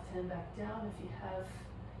 Bring left hand back down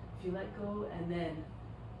if you let go, and then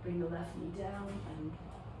bring the left knee down and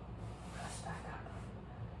press back up.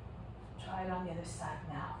 Try it on the other side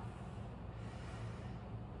now.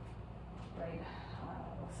 Right,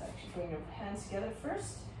 let's actually bring your hands together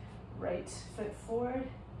first. Right foot forward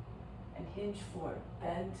and hinge forward.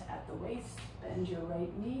 Bend at the waist, bend your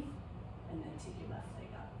right knee, and then take your left leg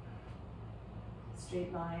up.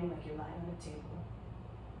 Straight line like you're lying on a table.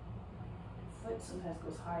 Foot sometimes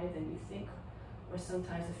goes higher than you think, or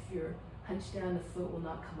sometimes if you're hunched down, the foot will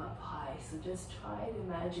not come up high. So just try to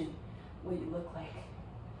imagine what you look like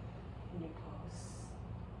in your pose.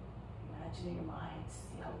 Imagine in your mind,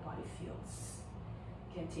 see how the body feels.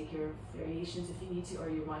 You can take your variations if you need to, or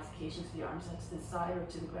your modifications with your arms out to the side or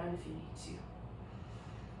to the ground if you need to.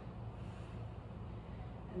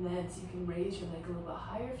 And then so you can raise your leg a little bit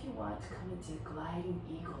higher if you want to come into gliding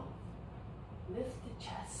eagle. Lift the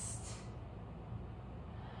chest.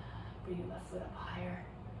 Bring your left foot up higher,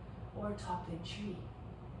 or top leg tree.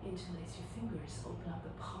 Interlace your fingers, open up the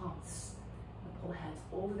palms, and pull the hands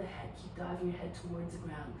over the head. Keep diving your head towards the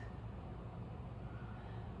ground.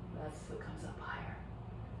 Left foot comes up higher.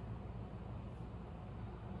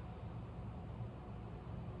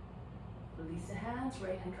 Release the hands,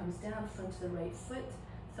 right hand comes down, front to the right foot,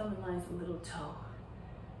 thumb aligns the little toe.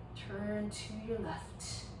 Turn to your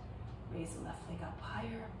left. Raise the left leg up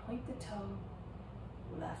higher, point the toe.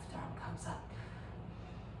 Left arm comes up.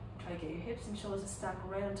 Try to get your hips and shoulders stacked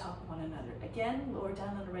right on top of one another. Again, lower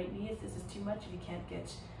down on the right knee if this is too much, if you can't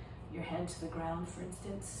get your hand to the ground, for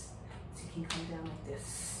instance. So you can come down like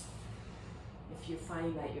this. If you're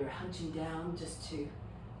finding that you're hunching down just to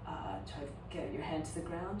try to get your hand to the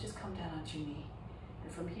ground, just come down onto your knee.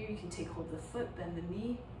 And from here you can take hold of the foot, bend the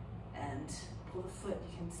knee, and pull the foot.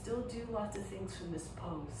 You can still do lots of things from this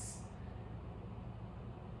pose.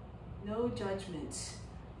 No judgment,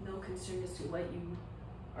 no concern as to what you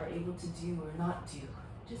are able to do or not do.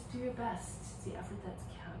 Just do your best. It's the effort that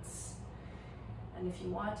counts. And if you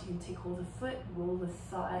want, you can take hold of the foot, roll the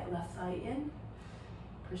left thigh in,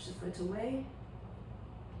 push the foot away.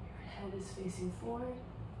 Your head is facing forward,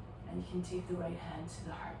 and you can take the right hand to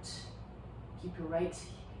the heart. Keep your right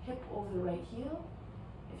hip over the right heel.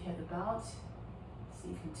 If you have the balance, so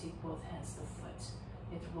you can take both hands to the foot.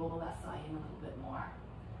 You have to roll the left thigh in a little bit more.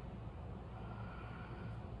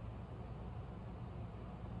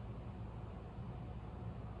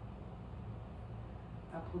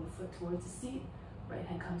 Now pull the foot towards the seat, right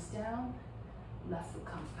hand comes down, left foot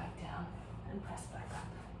comes back down, and press back up.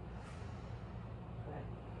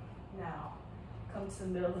 Good. Now, come to the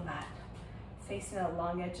middle of the mat. Facing that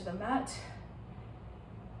long edge of the mat,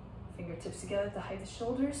 fingertips together at the height of the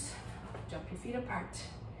shoulders, jump your feet apart.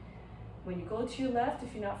 When you go to your left,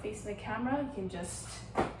 if you're not facing the camera, you can just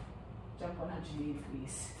jump 180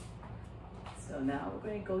 degrees. So now we're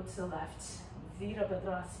going to go to the left,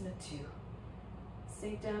 Virabhadrasana 2.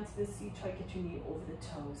 Sink down to the seat, try to get your knee over the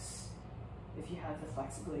toes if you have the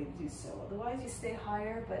flexibility to do so. Otherwise, you stay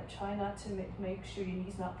higher, but try not to make sure your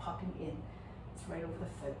knee's not popping in. It's right over the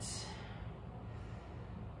foot.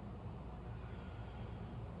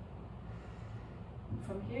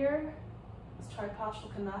 From here, Let's try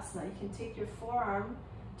Paschimottanasana. You can take your forearm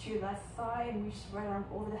to your left thigh and reach the right arm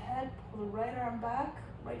over the head. Pull the right arm back,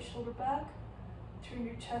 right shoulder back. Turn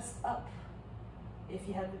your chest up. If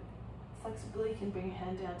you have the flexibility, you can bring your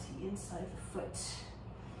hand down to the inside of the foot.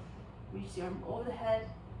 Reach the arm over the head.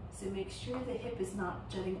 So make sure the hip is not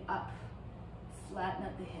jutting up. Flatten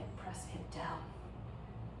out the hip, press the hip down.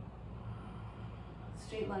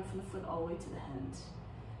 Straight line from the foot all the way to the hand.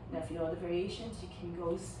 Now if you know other variations, you can go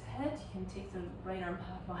ahead, you can take the right arm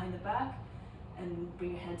behind the back and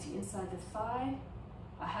bring your hand to the inside the thigh,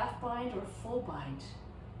 a half bind or a full bind.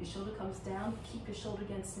 Your shoulder comes down, keep your shoulder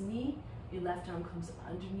against the knee, your left arm comes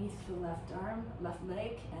underneath the left arm, left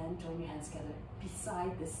leg, and join your hands together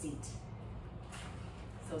beside the seat.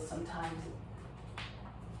 So sometimes it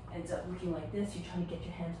ends up looking like this, you're trying to get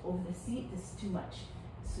your hands over the seat, this is too much.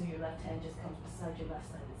 So your left hand just comes beside your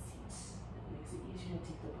left side of the seat. It makes it easier to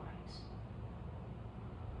take the bind.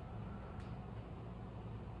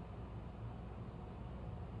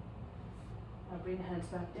 Now bring the hands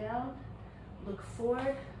back down, look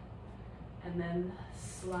forward, and then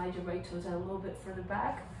slide your right toes out a little bit further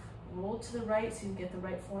back. Roll to the right so you can get the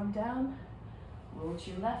right forearm down. Roll to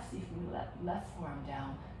your left so you can get left forearm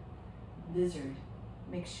down. Lizard.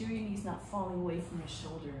 Make sure your knee's not falling away from your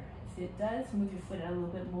shoulder. If it does, move your foot out a little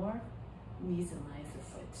bit more. Knees in line with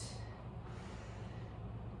the foot.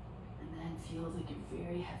 And then feels like you're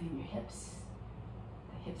very heavy in your hips.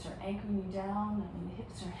 The hips are anchoring you down. And when the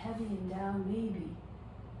hips are heavy and down, maybe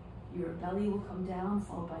your belly will come down,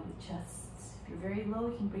 followed by the chest. If you're very low,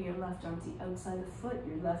 you can bring your left arm to the outside of the foot.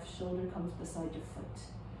 Your left shoulder comes beside your foot.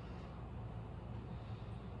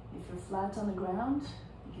 If you're flat on the ground,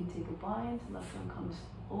 you can take a bind. Left arm comes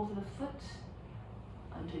over the foot,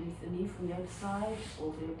 underneath the knee from the outside,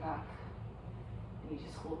 over your back. And you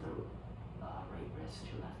just hold the right wrist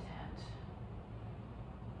with your left hand.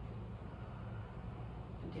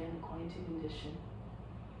 Again, according to condition.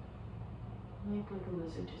 Make like a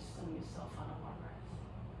lizard, just sun yourself on a warm earth.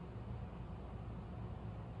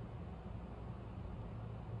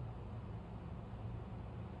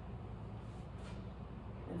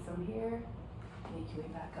 And from here, make your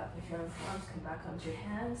way back up. If you're on forearms, come back onto your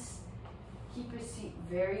hands. Keep your seat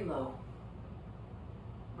very low,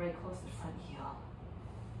 right close to the front heel.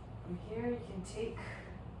 From here, you can take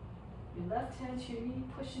your left hand to your knee,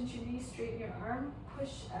 push into your knee, straighten your arm,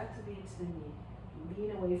 push actively into the knee.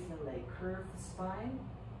 Lean away from the leg, curve the spine,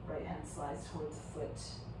 right hand slides towards the foot.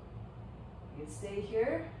 You can stay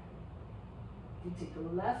here. You can take the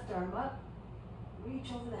left arm up,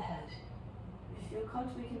 reach over the head. If you feel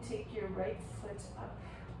comfortable, you can take your right foot up.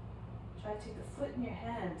 Try to take the foot in your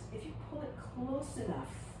hand. If you pull it close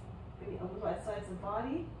enough, bring it on the right side of the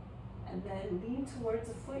body, and then lean towards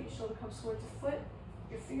the foot, your shoulder comes towards the foot,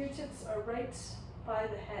 your fingertips are right by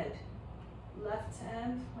the head. Left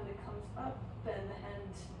hand, when it comes up, bend the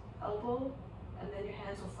hand elbow, and then your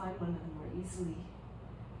hands will find one another more easily.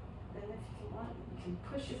 Then if you want, you can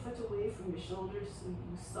push your foot away from your shoulders so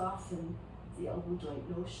you soften the elbow joint,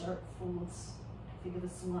 no sharp folds. Think of a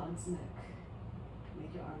swan's neck.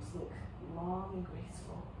 Make your arms look long and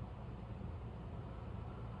graceful.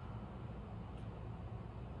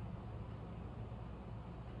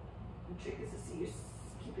 The trick is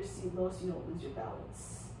to keep your seat low so you don't lose your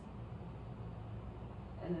balance.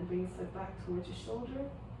 And then bring your foot back towards your shoulder.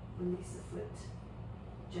 Release the foot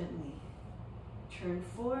gently. Turn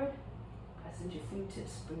forward, press into your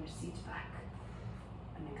fingertips, bring your seat back.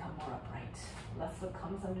 And then come more upright. Left foot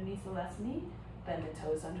comes underneath the left knee. Bend the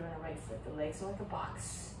toes under on the right foot. The legs are like a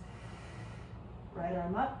box. Right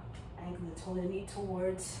arm up. Angle the toe of the knee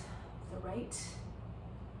towards the right.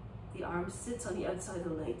 The arm sits on the outside of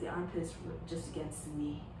the leg. The armpit is just against the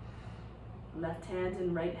knee. Left hand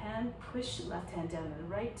and right hand. Push the left hand down to the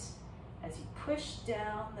right. As you push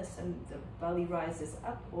down, the belly rises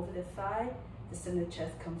up over the thigh. The center of the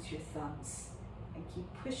chest comes to your thumbs. And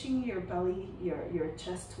keep pushing your belly, your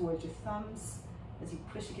chest towards your thumbs as you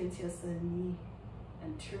push against the outside of the knee.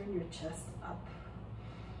 And turn your chest up.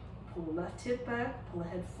 Pull the left hip back, pull the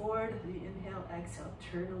head forward. As you inhale, exhale,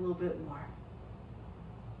 turn a little bit more.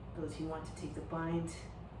 Those who want to take the bind,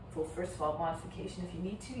 full first of all modification if you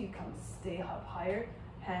need to, you come stay up higher.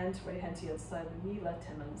 Hand, right hand to the outside of the knee, left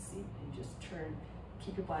hand on the seat, and just turn.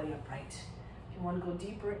 Keep your body upright. If you want to go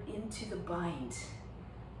deeper into the bind,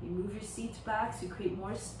 you move your seats back so you create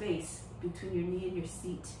more space between your knee and your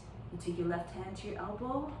seat. You take your left hand to your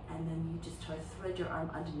elbow, and then you just try to thread your arm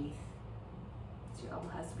underneath. So your elbow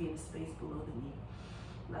has to be in the space below the knee.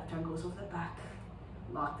 Left arm goes over the back.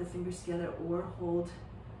 Lock the fingers together or hold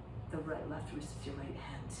the left wrist with your right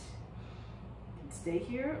hand. You can stay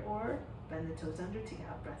here or bend the toes under, take a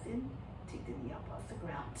hot breath in. Take the knee up off the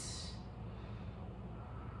ground.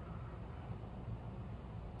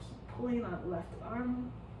 Keep pulling on left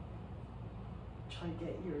arm. Try to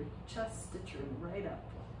get your chest to turn right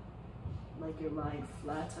up, like you're lying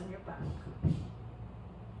flat on your back.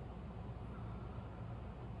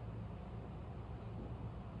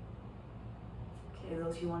 Okay,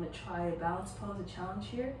 those who want to try a balance pose, a challenge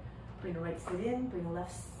here, bring the right foot in, bring the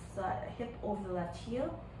left side, hip over the left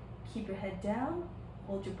heel, keep your head down,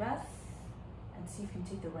 hold your breath, and see if you can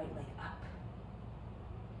take the right leg up.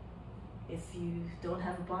 If you don't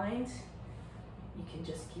have a bind, you can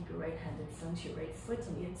just keep your right hand in front of your right foot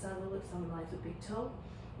on the inside a little bit, some lines with big toe,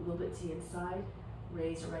 a little bit to the inside,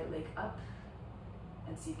 raise your right leg up,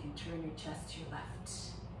 and see if you can turn your chest to your left,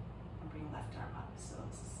 and bring left arm up. So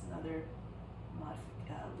this is another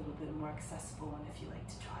a little bit more accessible one if you like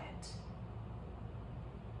to try it.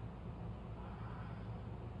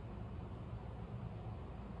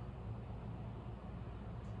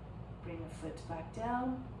 Bring the foot back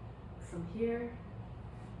down. From here,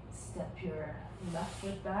 step your left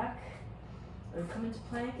foot back, or come into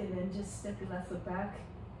plank and then just step your left foot back.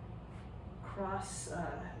 Cross,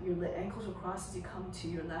 your ankles will cross as you come to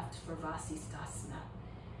your left for Vasisthasana.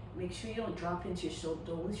 Make sure you don't drop into your shoulder,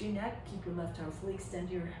 don't lose your neck, keep your left arm fully, extend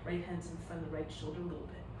your right hands in front of the right shoulder a little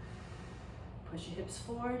bit. Push your hips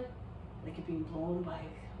forward, like you're being blown by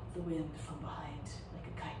the wind from behind, like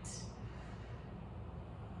a kite.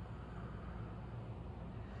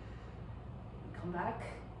 Come back,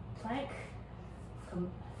 plank,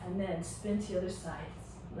 come, and then spin to the other side.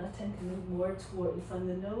 Left hand can move more toward in front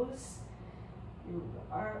of the nose.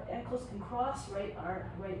 Our ankles can cross, right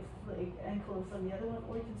leg ankle in front of the other one,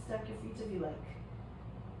 or you can stack your feet if you like.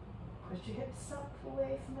 Push your hips up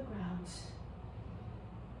away from the ground.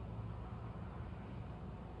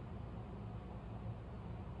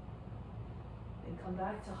 Then come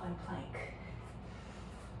back to high plank.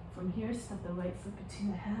 From here, step the right foot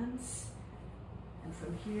between the hands. And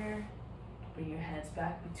from here, bring your hands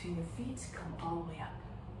back between your feet, come all the way up.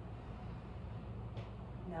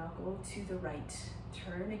 Now go to the right.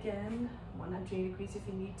 Turn again, 180 degrees if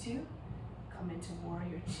you need to. Come into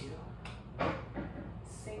warrior two.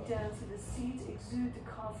 Sink down to the seat, exude the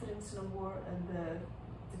confidence and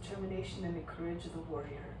the determination and the courage of the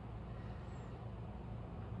warrior.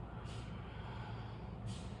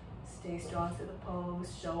 Stay strong through the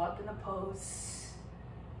pose, show up in the pose.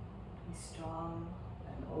 Be strong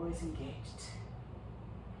and always engaged.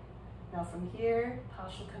 Now from here,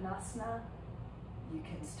 Paschimottanasana. You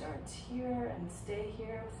can start here and stay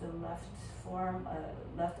here with the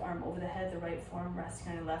left arm over the head, the right forearm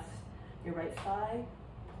resting on your right thigh.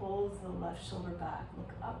 Pull the left shoulder back.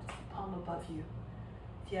 Look up to the palm above you.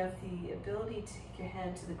 If you have the ability to take your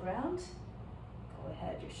hand to the ground, go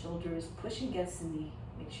ahead. Your shoulder is pushing against the knee.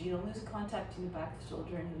 Make sure you don't lose contact between the back of the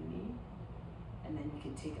shoulder and the knee. And then you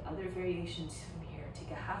can take other variations from here.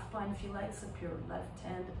 Take a half bind if you like. Slip your left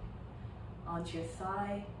hand onto your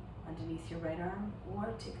thigh, underneath your right arm,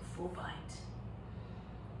 or take a full bind.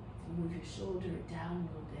 Move your shoulder down a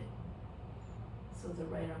little bit so the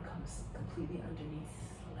right arm comes completely underneath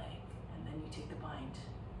the leg, and then you take the bind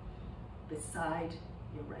beside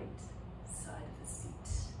your right side of the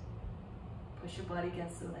seat. Push your body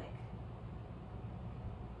against the leg.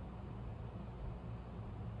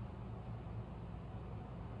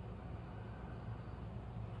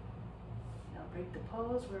 Now break the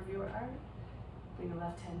pose wherever you are. Bring the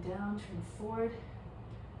left hand down, turn forward.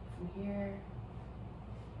 From here,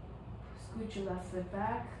 scoot your left foot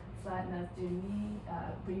back, flatten out your knee,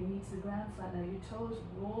 bring your knee to the ground, flatten out your toes,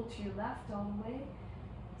 roll to your left all the way.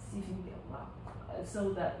 See if you can get,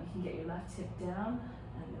 so that you can get your left hip down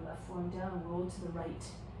and your left forearm down, roll to the right,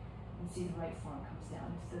 and see the right forearm comes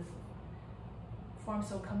down. If the forearm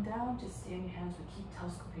still come down, just stay on your hands, but keep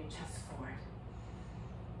telescoping your chest forward.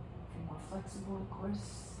 If you're more flexible, of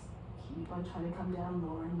course, keep on trying to come down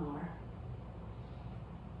lower and lower.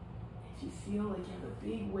 If you feel like you have a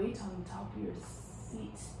big weight on the top of your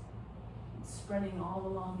seat, it's spreading all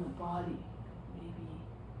along the body, maybe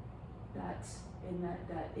that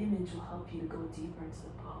image will help you to go deeper into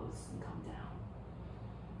the pose and come down.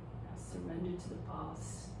 Now surrender to the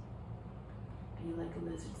pose. Be like a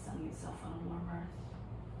lizard sunning itself on a warm earth.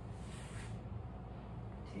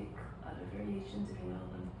 Take other variations if you will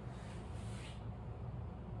them.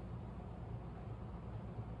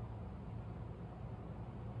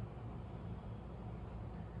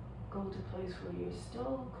 Go to a place where you're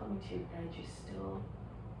still coming to your edge, you're still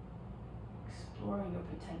exploring your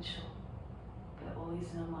potential, but always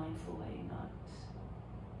in a mindful way, not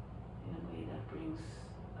in a way that brings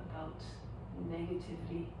about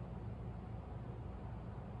negativity.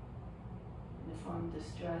 any form of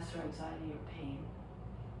distress or anxiety or pain.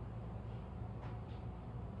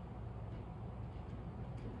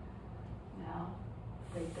 Now,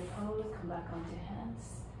 break the pose, come back onto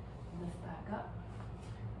hands, lift back up,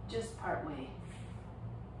 just part way.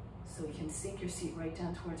 So you can sink your seat right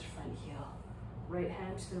down towards your front heel. Right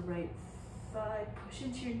hand to the right thigh, push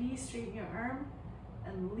into your knee, straighten your arm,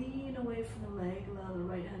 and lean away from the leg. Allow the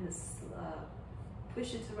right hand to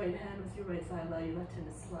push into the right hand with your right thigh. Allow your left hand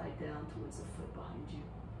to slide down towards the foot behind you.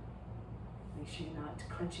 Make sure you're not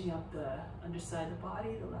crunching up the underside of the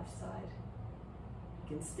body, the left side.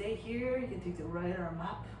 You can stay here. You can take the right arm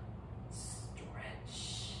up,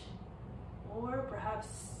 stretch. Or perhaps,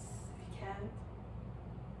 if you can,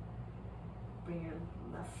 bring your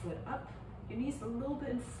left foot up. Your knees a little bit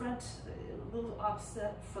in front, a little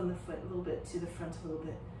offset from the foot, a little bit to the front a little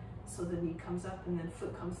bit. So the knee comes up and then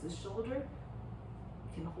foot comes to the shoulder.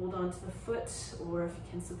 You can hold on to the foot, or if you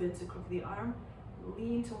can submit to crook the arm,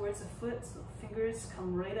 lean towards the foot, so fingers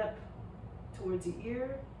come right up towards the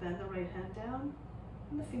ear, bend the right hand down,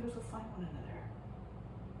 and the fingers will find one another.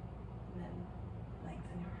 And then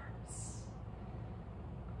lengthen your arms.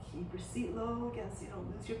 Keep your seat low again so you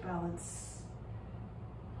don't lose your balance.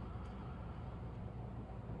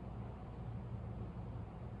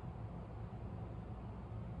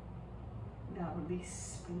 Now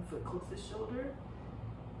release, bring the foot close to the shoulder,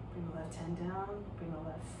 bring the left hand down, bring the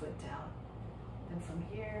left foot down. Then from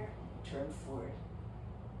here, turn forward.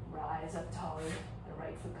 Rise up taller. The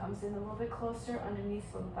right foot comes in a little bit closer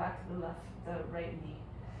underneath the back of the right knee.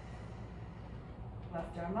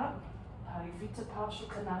 Left arm up. Parivritta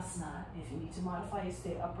Parshukanasana. If you need to modify, you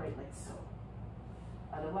stay upright like so.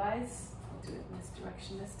 Otherwise, I'll do it in this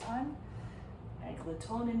direction this time. Ankle to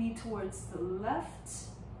toe and knee towards the left.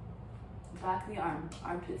 Back of the arm,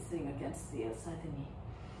 armpit sitting against the outside of the knee.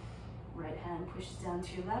 Right hand pushes down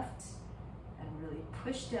to your left and really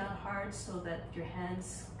push down hard so that your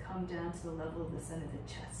hands come down to the level of the center of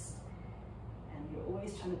the chest. And you're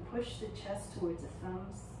always trying to push the chest towards the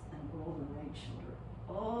thumbs and roll the right shoulder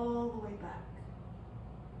all the way back.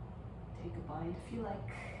 Take a bind if you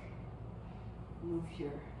like. Move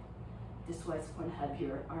this is why it's important to have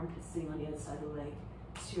your armpit sitting on the other side of the leg.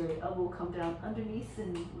 So your elbow will come down underneath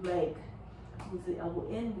the leg. Move the elbow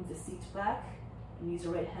in, move the seat back, and use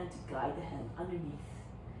your right hand to guide the hand underneath.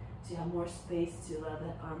 So you have more space to allow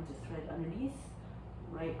that arm to thread underneath.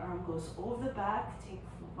 Right arm goes over the back,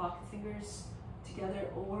 lock the fingers together,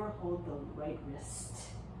 or hold the right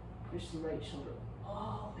wrist. Push the right shoulder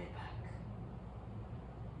all the way back.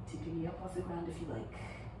 Take your knee up off the ground if you like.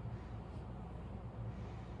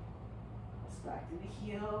 Press back to the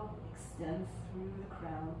heel, extend through the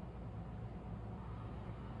crown.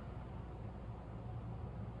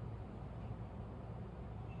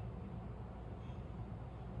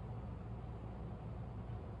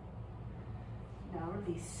 Now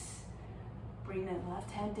release. Bring that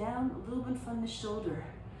left hand down a little bit from the shoulder.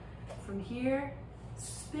 From here,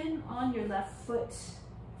 spin on your left foot.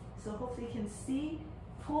 So hopefully you can see.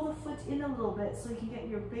 Pull the foot in a little bit so you can get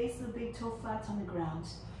your base of the big toe flat on the ground.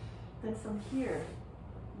 Then from here,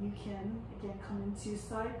 you can again come into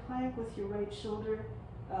side plank with your right shoulder,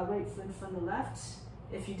 right foot in front of the left.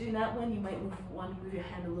 If you do that one, you might want to move your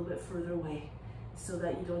hand a little bit further away so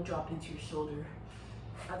that you don't drop into your shoulder.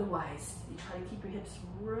 Otherwise, you try to keep your hips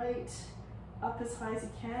right up as high as you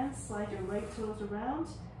can. Slide your right toes around,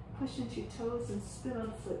 push into your toes and spin on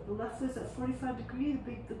the foot. The left foot is at 45 degrees,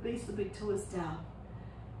 the base of the big toe is down.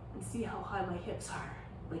 And see how high my hips are,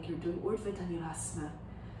 like you're doing Urdhva Dhanurasana.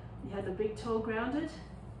 You have the big toe grounded.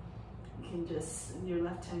 You can just, and your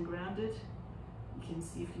left hand grounded. You can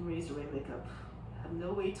see if you can raise your right leg up. Have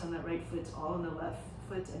no weight on that right foot, it's all on the left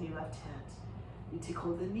foot and your left hand. You take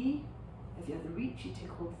hold of the knee. If you have the reach, you take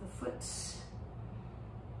hold of the foot.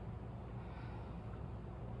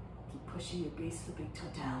 Keep pushing your base of the big toe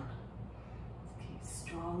down. Keep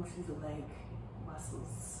strong through the leg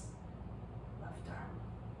muscles. Left arm.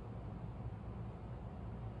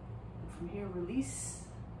 And from here, release.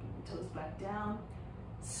 Bring the toes back down.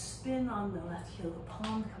 Spin on the left heel of the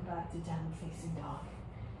palm. Come back to downward facing dog.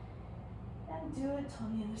 And do it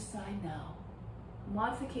on the other side now.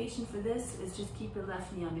 Modification for this is just keep your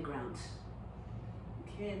left knee on the ground.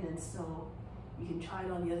 Okay, and then so you can try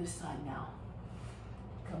it on the other side now.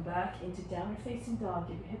 Come back into downward facing dog.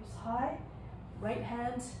 Get your hips high. Right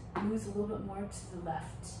hand moves a little bit more to the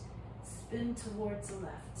left. Spin towards the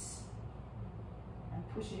left. And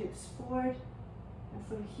push your hips forward. And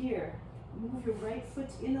from here, move your right foot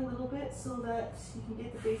in a little bit so that you can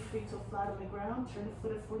get the base of the big toe flat on the ground. Turn the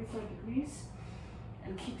foot at 45 degrees.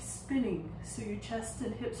 And keep spinning so your chest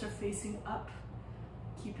and hips are facing up.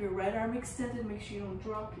 Keep your right arm extended. Make sure you don't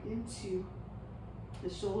drop into the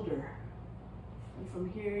shoulder. And from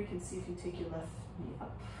here, you can see if you take your left knee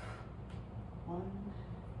up. 1,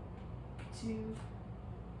 2, and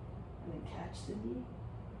then catch the knee.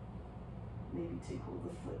 Maybe take hold of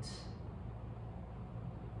the foot.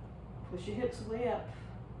 Push your hips way up.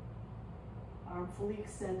 Arm fully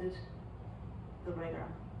extended. The right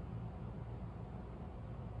arm.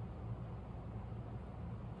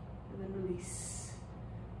 And then release.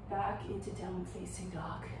 Back into downward facing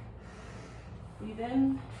dog. Breathe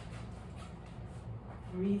in.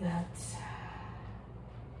 Breathe out.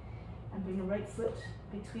 And bring the right foot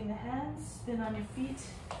between the hands. Spin on your feet.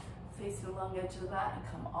 Face the long edge of the mat and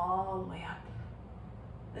come all the way up.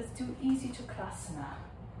 Let's do easy Chakrasana.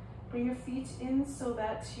 Bring your feet in so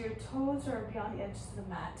that your toes are beyond the edges of the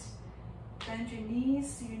mat. Bend your knees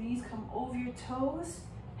so your knees come over your toes.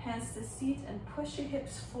 Hands to the seat and push your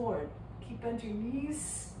hips forward. Keep bending your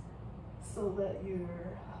knees so that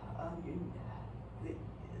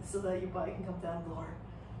your body can come down lower.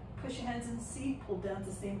 Push your hands in the seat, pull down at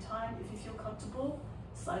the same time. If you feel comfortable,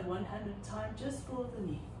 slide one hand at a time just below the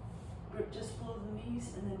knee. Grip just below the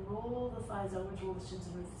knees and then roll the thighs outwards, roll the shins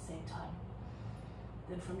inwards at the same time.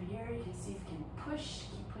 Then from here, you can see if you can push,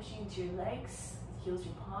 keep pushing into your legs, heels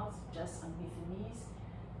your palms just underneath the knees,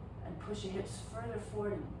 and push your hips further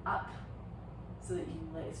forward and up so that you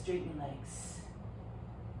can straighten your legs.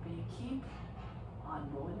 But you keep on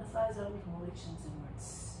rolling the thighs out, you can roll your shins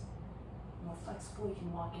inwards. More flexible, you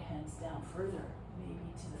can walk your hands down further, maybe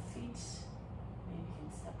to the feet. Maybe you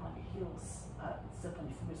can step on your heels, step on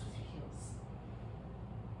your fingers with your heels.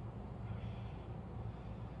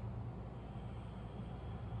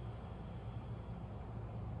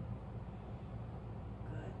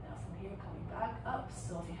 Good. Now from here, coming back up.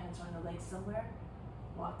 So if your hands are on the legs somewhere,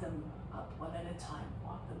 walk them up one at a time.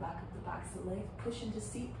 Walk them back up the backs of the legs. Push into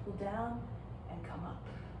seat, pull down, and come up.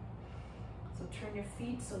 So turn your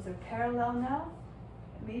feet so they're parallel now.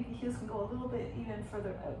 And maybe heels can go a little bit even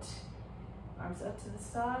further out. Arms up to the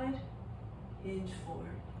side, hinge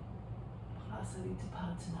forward.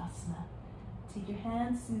 Prasarita-Padottanasana. Take your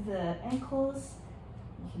hands through the ankles.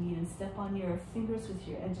 You can even step on your fingers with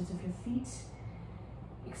your edges of your feet.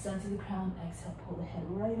 Extend to the crown, exhale, pull the head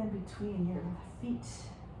right in between your feet.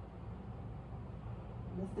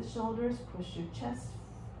 Lift the shoulders, push your chest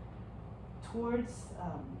towards,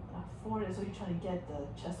 forward as though you're trying to get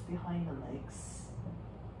the chest behind the legs.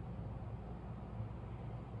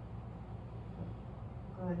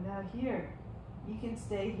 Good, now here, you can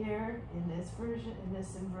stay here in this version, in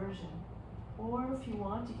this inversion. Or if you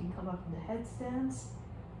want, you can come up in the headstands,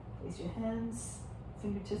 place your hands,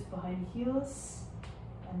 fingertips behind the heels,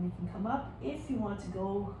 and you can come up. If you want to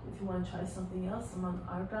go, if you want to try something else, among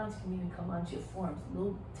arm bounds, you can even come onto your forearms.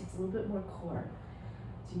 Takes a little bit more core.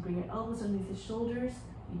 So you bring your elbows underneath the shoulders,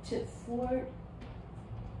 you tip forward,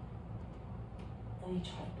 and you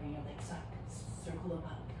try to bring your legs up, circle them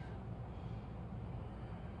up.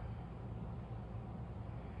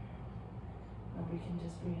 Remember, you can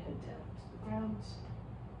just bring your head down to the ground,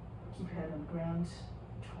 or keep your head on the ground,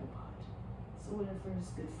 tripod. So whatever is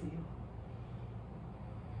good for you.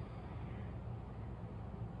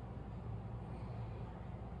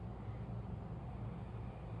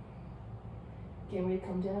 Get ready to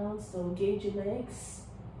come down, so engage your legs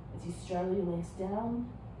as you straddle your legs down,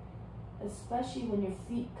 especially when your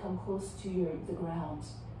feet come close to the ground.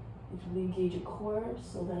 You can really engage your core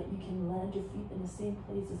so that you can land your feet in the same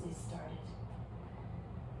place as they started.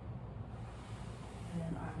 And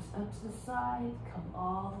then arms up to the side, come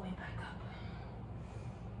all the way back up.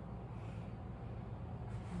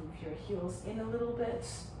 Move your heels in a little bit,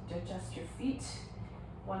 adjust your feet.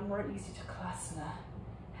 One more easy Chakrasana.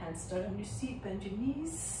 Hands start on your seat, bend your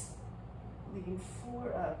knees, leaning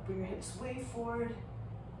forward, bring your hips way forward,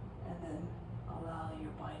 and then allow your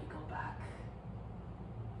body to go back.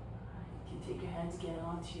 You can take your hands again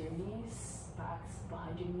onto your knees, backs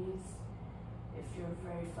behind your knees. If you're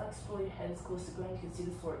very flexible, your head is close to the ground, you can see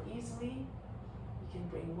the floor easily. You can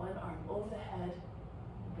bring one arm over the head,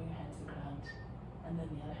 and bring your hand to the ground, and then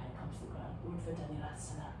the other hand comes to the ground. Urdhva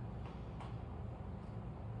Dhanurasana.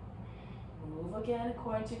 Move again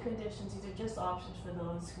according to your conditions. These are just options for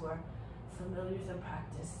those who are familiar with their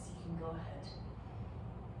practice. You can go ahead.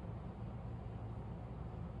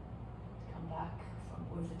 Come back from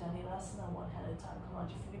Urdhva Dhanurasana, one hand at a time. Come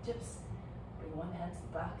onto your fingertips. Bring one hand to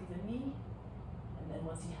the back of the knee. And then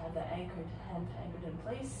once you have that hand anchored in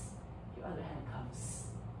place, your other hand comes.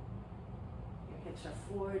 Your hips are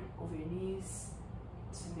forward over your knees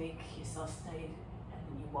to make yourself steady. And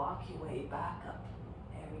then you walk your way back up.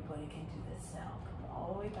 Everybody can do this now. Come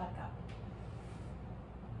all the way back up.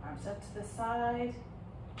 Arms up to the side.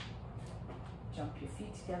 Jump your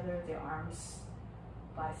feet together, the arms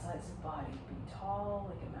by sides of body. Be tall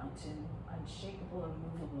like a mountain, unshakable,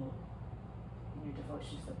 immovable in your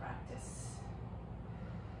devotion to the practice.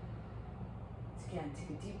 Once again, take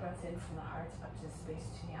a deep breath in from the heart up to the space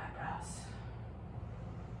between the eyebrows.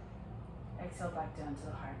 Exhale back down to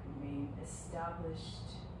the heart. Remain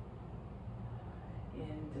established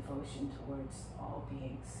in devotion towards all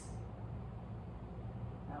beings.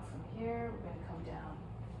 Now from here, we're going to come down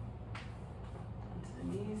onto the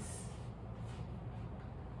knees.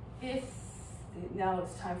 Now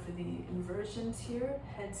it's time for the inversions here,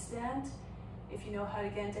 headstand. If you know how to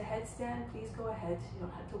get into headstand, please go ahead. You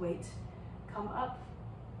don't have to wait. Come up,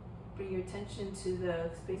 bring your attention to the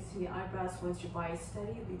space between the eyebrows. Once your body is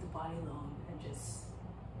steady, leave the body alone and just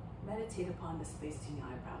meditate upon the space between the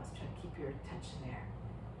eyebrows. Try to keep your attention there.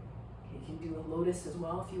 Okay, you can do a lotus as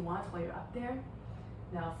well if you want while you're up there.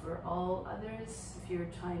 Now for all others, if you're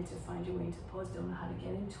trying to find your way into pose, don't know how to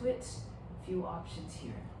get into it, a few options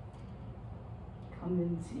here. Come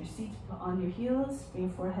into your seat on your heels, bring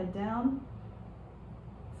your forehead down.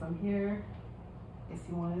 From here, if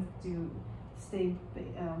you want to stay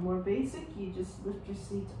more basic, you just lift your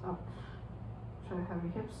seat up. Try to have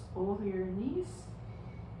your hips over your knees,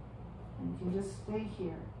 and you can just stay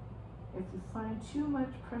here. If you find too much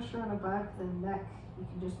pressure on the back of the neck, you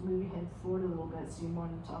can just move your head forward a little bit so you're more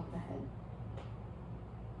on the top of the head.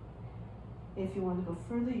 If you want to go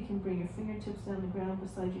further, you can bring your fingertips down the ground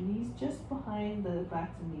beside your knees, just behind the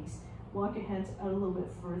back of the knees. Walk your hands out a little bit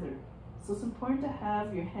further. So it's important to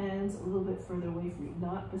have your hands a little bit further away from you,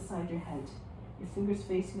 not beside your head. Your fingers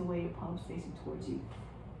facing away, your palms facing towards you.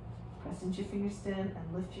 Press into your finger stand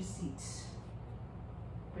and lift your seat.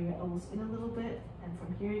 Bring your elbows in a little bit, and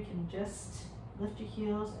from here you can just lift your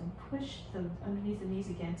heels and push them underneath the knees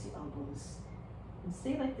against the elbows. And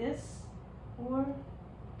stay like this, or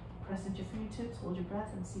press into your fingertips, hold your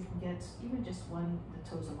breath, and see if you can get even just the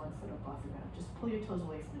toes of 1 foot up off the ground. Just pull your toes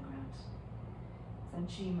away from the ground.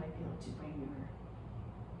 Eventually you might be able to bring your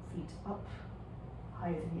feet up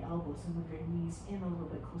higher than the elbows and move your knees in a little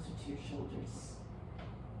bit closer to your shoulders.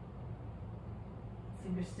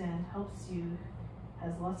 Finger stand helps you,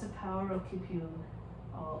 has lots of power, will keep you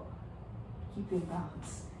in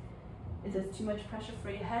balance. If there's too much pressure for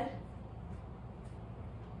your head,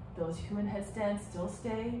 those human headstands still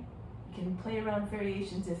stay. You can play around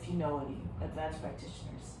variations if you know any advanced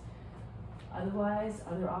practitioners. Otherwise,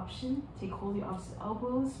 other option, take hold of your opposite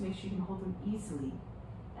elbows, make sure you can hold them easily.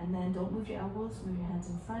 And then don't move your elbows, move your hands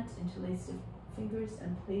in front, interlace your fingers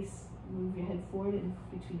and move your head forward in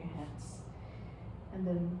between your hands. And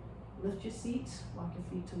then lift your seat, walk your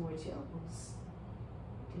feet towards your elbows.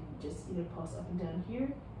 You can just either pulse up and down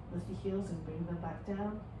here, lift your heels and bring them back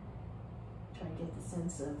down. Try and get the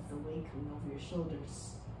sense of the weight coming over your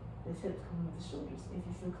shoulders, the hips coming over the shoulders. If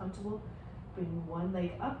you feel comfortable, bring one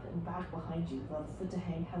leg up and back behind you. Allow the foot to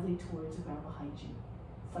hang heavily towards the ground behind you.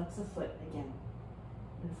 Flex the foot again.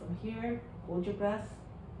 And from here, hold your breath,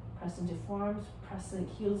 press into forearms, press the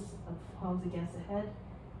heels of palms against the head,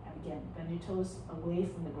 and again, bend your toes away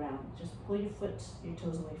from the ground. Just pull your toes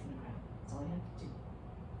away from the ground. That's all you have to do.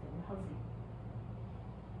 Then you're hovering.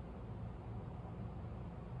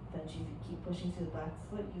 Eventually, if you keep pushing through the back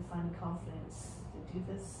foot, you find the confidence to do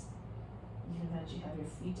this. You can eventually have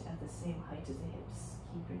your feet at the same height as the hips.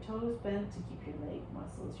 Keep your toes bent to keep your leg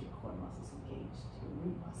muscles, your core muscles engaged, your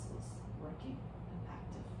root muscles working and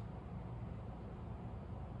active.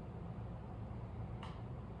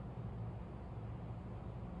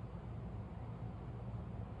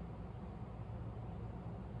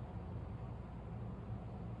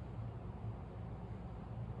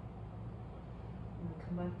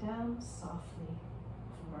 Come back down softly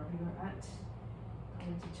from wherever you're at. Come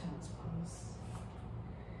into child's pose.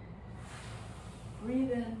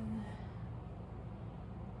 Breathe in.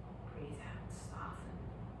 Breathe out. Soften.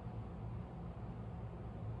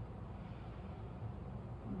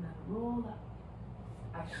 And then roll up.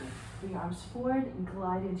 Actually, bring your arms forward and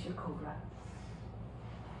glide into your cobra.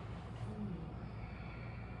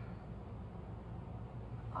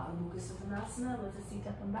 Adho Mukha Uttanasana. Lift the seat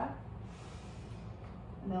up and back.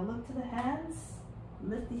 Now look to the hands,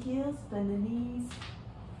 lift the heels, bend the knees,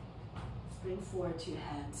 spring forward to your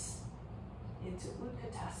hands, into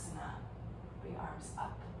Utkatasana. Bring arms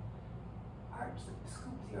up,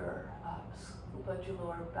 scoop out your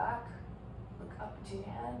lower back, look up between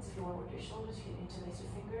your hands. If you want to work your shoulders, you can interlace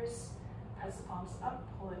your fingers, press the palms up,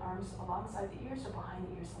 pull the arms alongside the ears or behind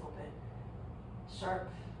the ears a little bit.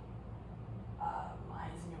 Sharp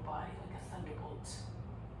lines in your body like a thunderbolt.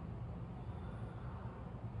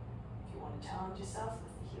 Want to challenge yourself,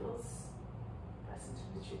 lift the heels. Press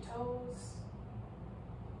into your toes.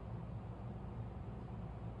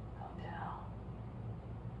 Come down.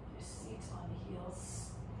 Your seat on the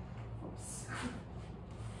heels. Oops.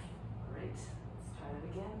 Great. Let's try that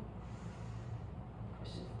again.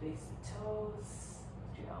 Push it to base the toes.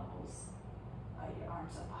 Lift your elbows. Your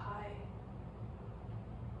arms up high.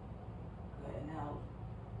 Good. And now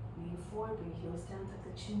lean forward. Bring heels down. Tuck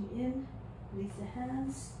the chin in. Release the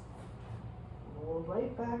hands. Roll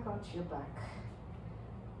right back onto your back.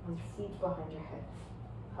 With your feet behind your head.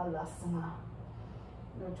 Halasana.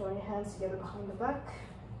 Now join your hands together behind the back.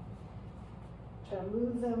 Try to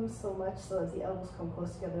move them so much so that the elbows come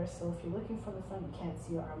close together. So if you're looking from the front, you can't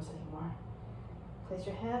see your arms anymore. Place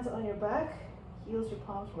your hands on your back. Heels your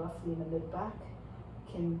palms roughly in the mid-back.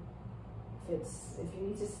 If you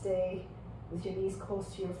need to stay with your knees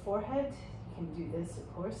close to your forehead, you can do this,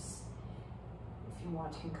 of course. If you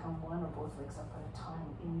want, you can come one or both legs up at a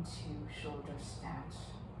time into shoulder stand.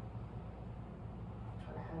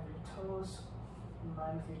 Try to have your toes in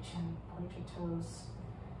line with your chin. Point your toes,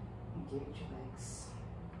 engage your legs.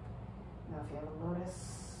 Now if you have a lotus,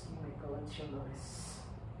 you may go into your lotus.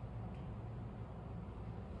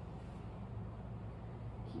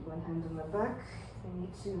 Keep one hand on the back. If you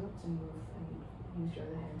need to move, and use your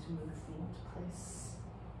other hand to move the feet into place.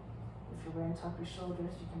 If you're wearing top your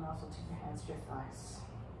shoulders, you can also take your hands to your thighs.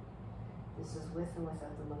 This is with or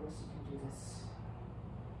without the lotus, you can do this.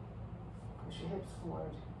 Push your hips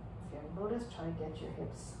forward. If you have a lotus, try to get your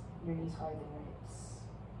knees higher than your hips.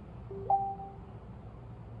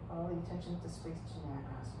 Follow the attention to space to your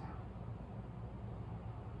eyebrows now.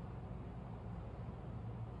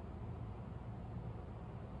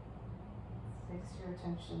 Fix your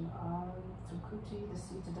attention on Sukuti, the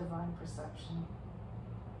seat of divine perception.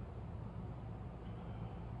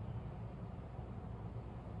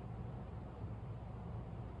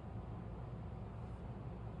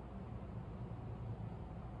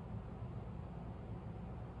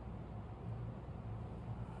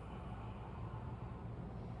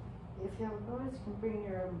 If you have a lotus, you can bring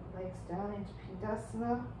your legs down into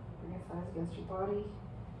Pindasana. Bring your thighs against your body.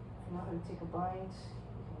 If you know how to take a bind,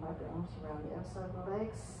 wrap your arms around the outside of the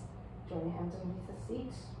legs. Join your hands underneath the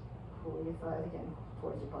seat. Pull your thighs again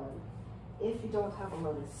towards your body. If you don't have a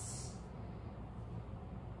lotus,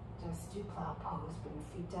 just do plow pose. Bring your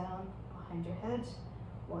feet down behind your head.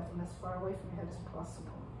 Walk them as far away from your head as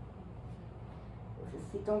possible. If your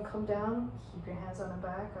feet don't come down, keep your hands on the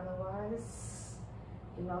back. Otherwise,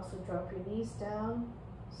 you can also drop your knees down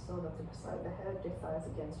so that they're beside the head, your thighs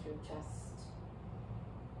against your chest.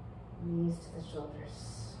 Knees to the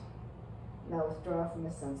shoulders. Now withdraw from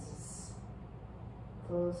the senses.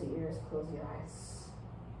 Close the ears, close the eyes.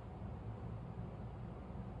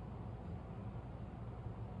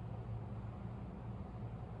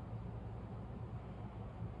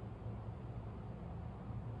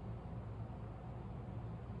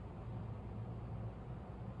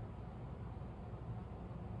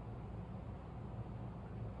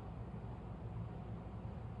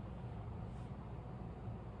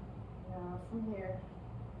 Now from here,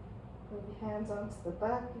 move your hands onto the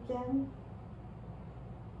back again.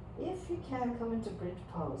 If you can, come into bridge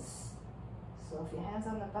pose. So if your hands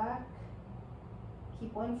on the back,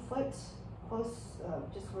 keep one foot close,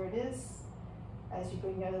 just where it is, as you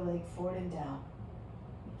bring your other leg forward and down.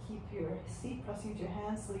 You keep your seat pressing with your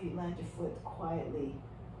hands so you land your foot quietly,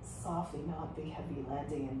 softly, not big heavy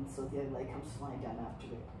landing, and so the other leg comes flying down after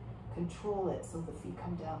it. Control it so the feet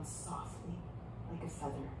come down softly, like a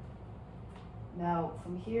feather. Now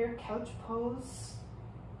from here, couch pose.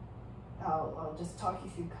 I'll just talk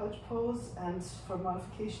you through couch pose, and for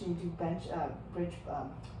modification you do bridge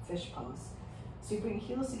fish pose. So you bring your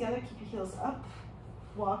heels together, keep your heels up,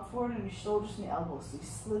 walk forward on your shoulders and your elbows. So you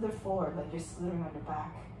slither forward like you're slithering on your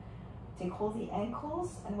back. Take hold of the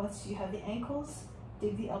ankles, and once you have the ankles,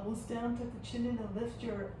 dig the elbows down, tuck the chin in, and lift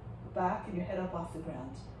your back and your head up off the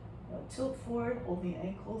ground. Now tilt forward, hold the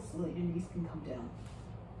ankles so that your knees can come down.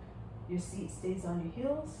 Your seat stays on your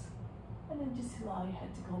heels, and then just allow your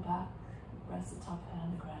head to go back. Rest the top head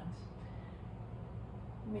on the ground.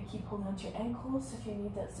 You may keep holding onto your ankles if you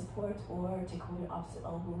need that support, or take hold of your opposite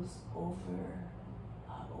elbows over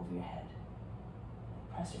your head.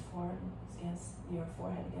 Press your forehead against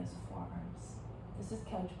the forearms. This is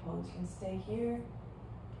couch pose. You can stay here.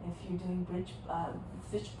 If you're doing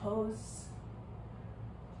fish pose,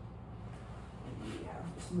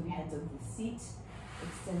 just move your hands over the seat.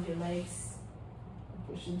 Extend your legs, and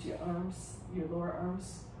push into your arms, your lower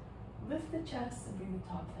arms. Lift the chest and bring the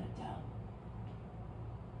top head down.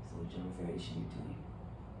 So whichever variation you're doing.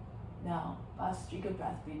 Now, Bhastrika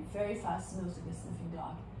breath. Breathe very fast nose like a sniffing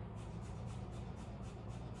dog.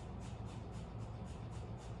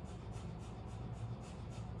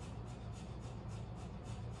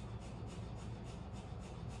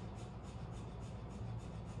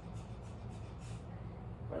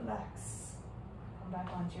 Relax. Come back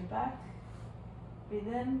onto your back. Breathe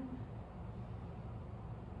in.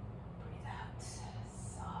 Breathe out.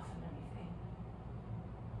 Soften everything.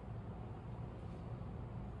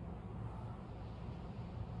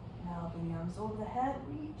 Now bring your arms over the head.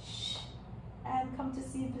 Reach. And come to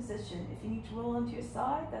seated position. If you need to roll onto your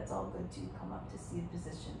side, that's all good too. Come up to seated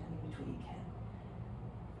position any which way you can.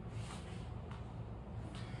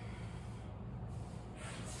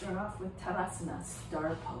 Start off with Tadasana,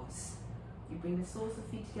 star pose. You bring the soles of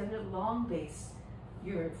feet together, long base.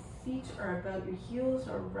 Your feet are about your heels,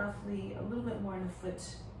 or roughly a little bit more than a foot,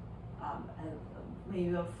 and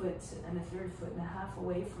maybe a foot and a third, foot and a half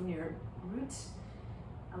away from your root.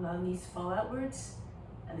 Allow knees to fall outwards,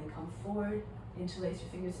 and then come forward. Interlace your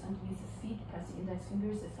fingers underneath the feet, pressing index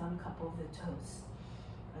fingers, the thumb cup over the toes.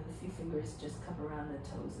 And the few fingers just cup around the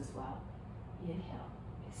toes as well. Inhale.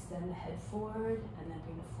 Extend the head forward, and then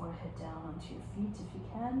bring the forehead down onto your feet if you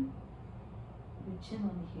can. Your chin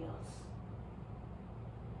on the heels.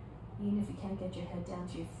 Even if you can't get your head down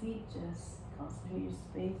to your feet, just concentrate your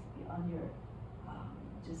space on your,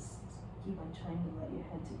 just keep on trying to let your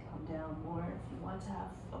head to come down more. If you want to have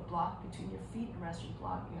a block between your feet and rest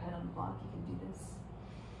your head on the block, you can do this.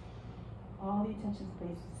 All the attention is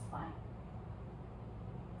base of the spine.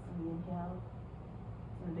 From the inhale,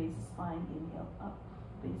 from the base of the spine, inhale up.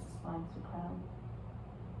 Base of spine to the crown.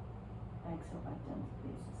 Exhale back down to the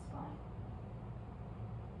base of the spine.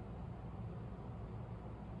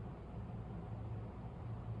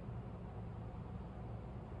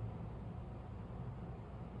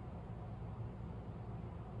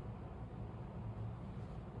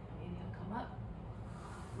 Inhale, come up.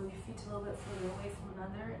 Move your feet a little bit further away from one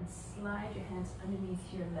another and slide your hands underneath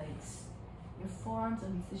your legs. Your forearms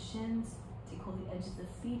underneath the shins. Take hold of the edges of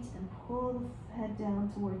the feet and pull the head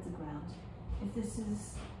down towards the ground. If this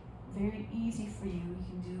is very easy for you, you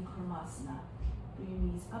can do Karmasana. Bring your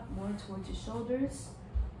knees up more towards your shoulders,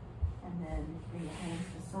 and then bring your hands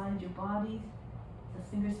beside your body, the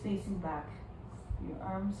fingers facing back. Your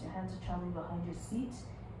arms, your hands are traveling behind your seat,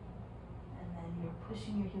 and then you're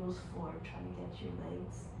pushing your heels forward, trying to get your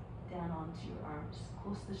legs down onto your arms,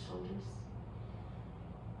 close to the shoulders.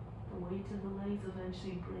 The weight of the legs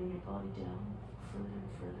eventually bring your body down further and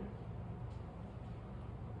further.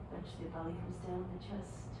 Eventually the belly comes down, the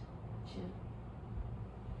chest, chin.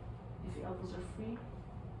 If your elbows are free,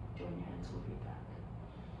 join your hands over your back.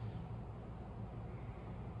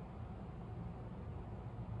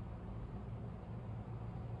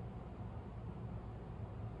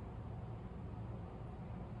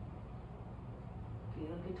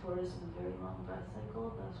 Yoga tortoise with a very long breath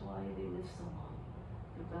cycle, that's why they live so long.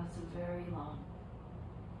 Your breaths are very long.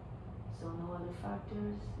 So no other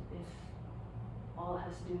factors. If all it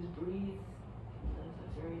has to do is breathe, you can live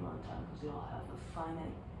a very long time, because we all have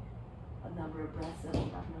a number of breaths that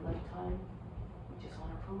we have in a lifetime. We just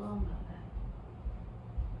want to prolong that.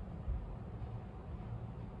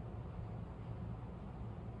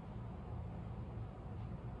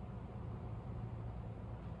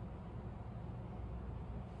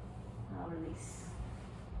 Now release.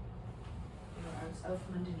 Your arms out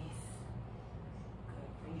from underneath.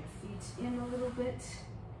 Good. Bring your feet in a little bit.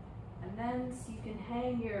 And then so you can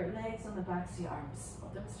hang your legs on the backs of your arms. I'll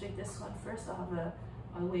demonstrate this one first. I'll have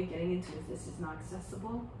a way of getting into it if this is not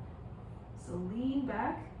accessible. So lean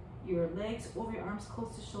back, your legs over your arms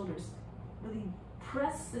close to shoulders. Really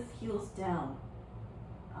press the heels down.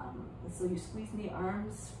 So you're squeezing the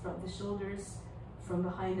arms from the shoulders from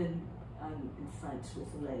behind and in front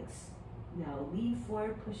with the legs. Now lean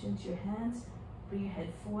forward, push into your hands, bring your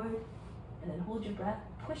head forward, and then hold your breath.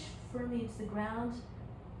 Push firmly into the ground.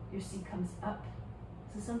 Your seat comes up.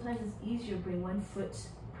 So sometimes it's easier to bring one foot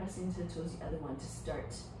pressing into the toes, the other one to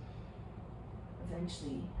start.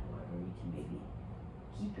 Eventually, however, you can maybe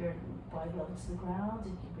keep your body level to the ground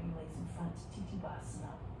and you can bring legs in front,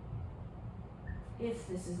 Titibhasana. If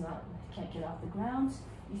this is not, can't get off the ground,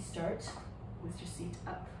 you start with your seat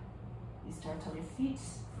up. You start on your feet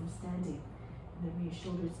from standing, and then bring your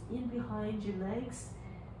shoulders in behind your legs.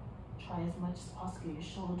 Try as much as possible your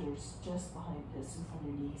shoulders just behind this in front of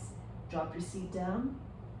your knees. Drop your seat down,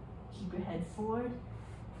 keep your head forward,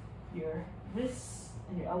 your wrists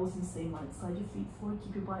and your elbows in the same line. Slide your feet forward,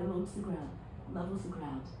 keep your body low to the ground, level to the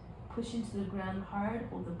ground. Push into the ground hard,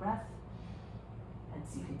 hold the breath, and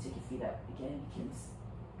see if you can take your feet up. Again, you can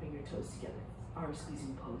bring your toes together, arm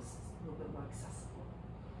squeezing pose. a little bit more accessible.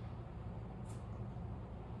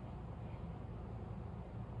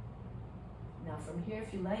 Now from here,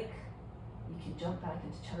 if you like, you can jump back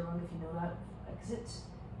into chaturanga if you know that exit.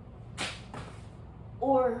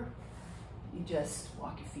 Or you just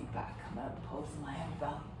walk your feet back, come out of the pose and lie on your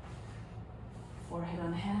belly. Forehead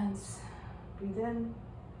on the hands. Breathe in.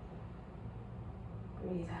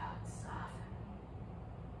 Breathe out. Soften.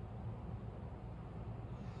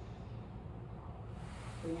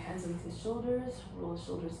 Bring your hands underneath the shoulders. Roll the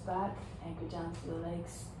shoulders back. Anchor down through the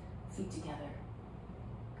legs. Feet together.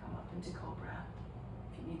 Come up into cobra.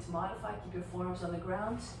 If you need to modify, keep your forearms on the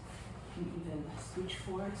ground. You can even scooch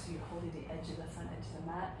forward so you're holding the edge of the front edge of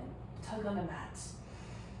the mat and tug on the mat.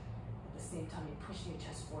 At the same time, you're pushing your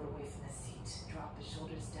chest forward away from the seat. Drop the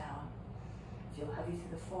shoulders down. Feel heavy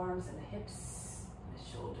through the forearms and the hips and the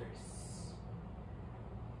shoulders.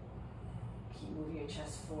 Keep moving your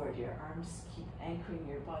chest forward. Your arms keep anchoring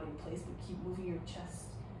your body in place, but keep moving your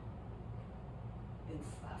chest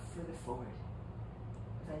further forward.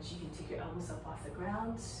 Eventually, you can take your elbows up off the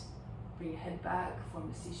ground. Bring your head back,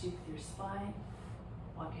 form a C shape with your spine.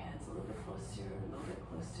 Walk your hands a little bit closer, a little bit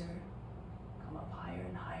closer. Come up higher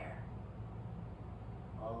and higher.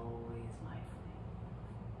 Always mindfully.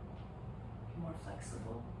 Be more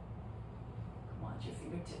flexible. Come on to your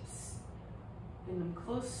fingertips. Bring them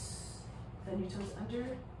close. Bend your toes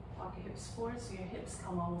under. Walk your hips forward so your hips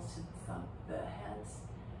come almost to the hands.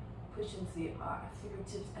 Push into the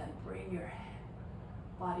fingertips and bring your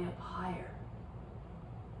body up higher.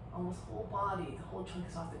 Almost whole body, the whole trunk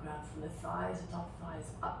is off the ground, from the thighs, the top of the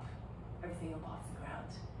thighs, up, everything up off the ground.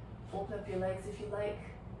 Open up your legs if you like,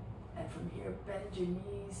 and from here, bend your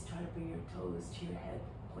knees, try to bring your toes to your head,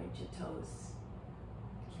 point your toes.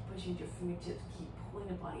 Keep pushing your fingertips, keep pulling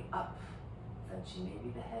the body up. Eventually,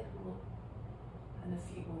 maybe the head will, and the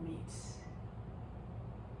feet will meet.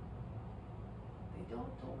 They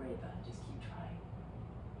don't worry about it, just keep trying.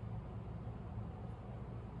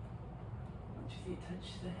 Once your feet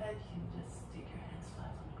touch the head, you can just take your hands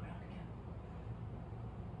flat on the ground again.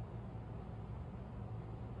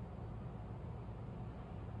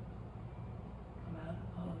 Come out of the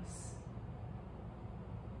pose.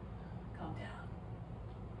 Come down.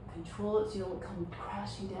 Control it so you don't come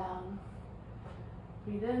crashing down.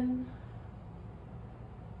 Breathe in.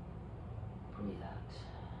 Breathe out.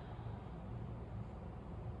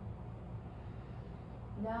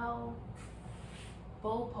 Now,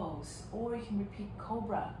 bow pose, or you can repeat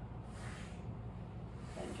cobra.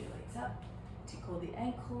 Bend your legs up, tickle the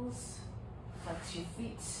ankles, flex your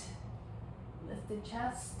feet, lift the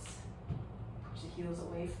chest, push the heels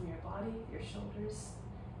away from your body, your shoulders.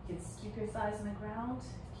 You can keep your thighs on the ground,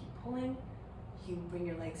 keep pulling. You can bring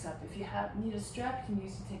your legs up. If you need a strap, you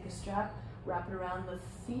can take a strap, wrap it around the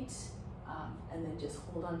feet, and then just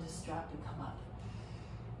hold on to the strap and come up.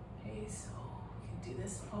 Okay, so do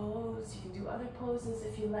this pose. You can do other poses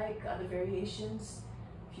if you like, other variations.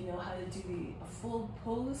 If you know how to do a full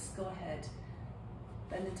pose, go ahead.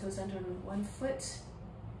 Bend the toes under one foot,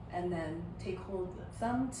 and then take hold of the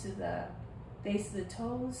thumb to the base of the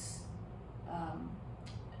toes,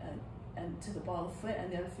 and to the ball of the foot,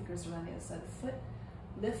 and the other fingers around the other side of the foot.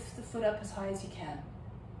 Lift the foot up as high as you can,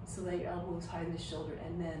 so that your elbow is higher than the shoulder,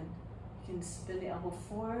 and then you can spin the elbow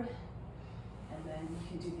forward, and then you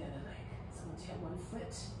can do the other leg. So once you have one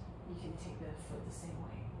foot, you can take the foot the same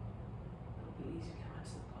way. It'll be easier to come out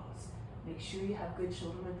to the pose. Make sure you have good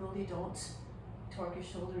shoulder mobility. Don't torque your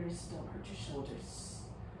shoulders, don't hurt your shoulders.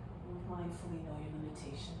 Move mindfully, know your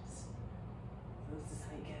limitations. So this is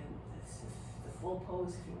how you get the full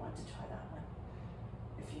pose if you want to try that one.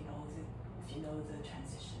 If you know the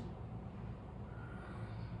transition.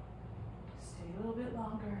 Stay a little bit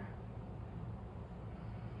longer.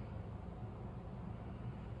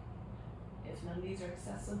 If none of these are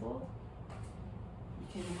accessible, you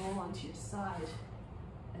can roll onto your side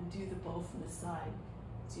and do the bow from the side.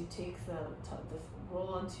 So you take the roll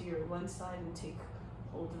onto your one side and take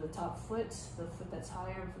hold of the top foot, the foot that's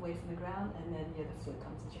higher away from the ground, and then the other foot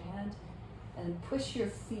comes with your hand. And push your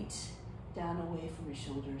feet down away from your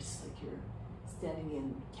shoulders like you're standing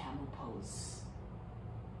in camel pose.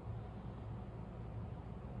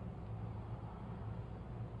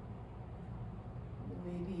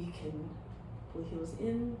 Maybe you can pull heels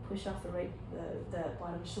in, push off the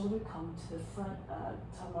bottom shoulder, come to the front,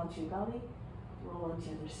 tongue onto your belly, roll onto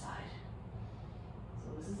the other side.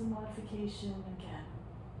 So this is a modification again.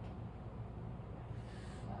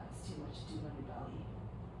 It's too much to do on your belly.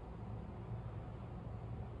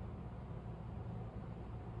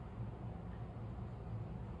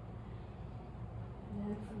 And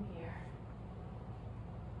then from here,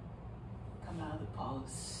 come out of the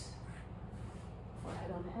pose.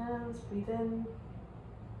 Forehead on hands, breathe in,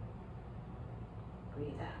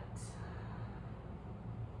 breathe out.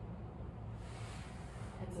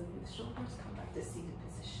 Hands under the shoulders, come back to seated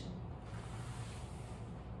position.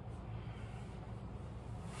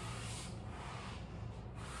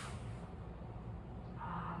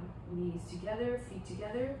 Knees together, feet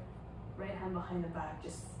together, right hand behind the back,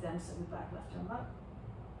 just stand on the back, left arm up,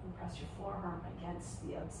 and press your forearm against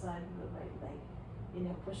the outside of the right leg.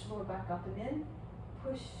 Inhale, push the lower back up and in,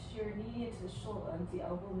 push your knee into the shoulder, the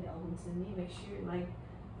elbow, and the elbow into the knee. Make sure my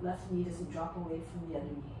left knee doesn't drop away from the other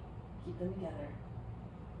knee. Keep them together.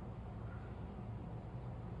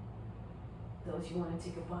 Those you want to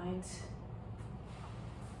take a bind,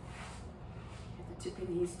 get the tip of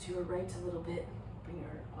your knees to your right a little bit. Bring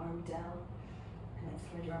your arm down and then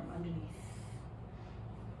thread your arm underneath.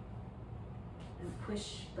 And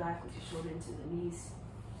push back with your shoulder into the knees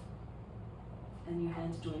and your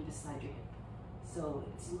hands join beside your hip. So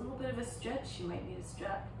it's a little bit of a stretch. You might need a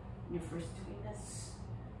strap when you're first doing this.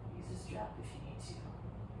 Use a strap if you need to.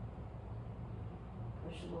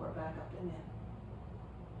 Push the lower back up and in.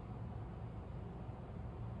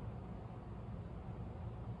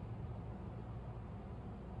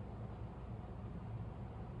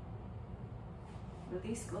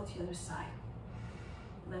 Release, go to the other side.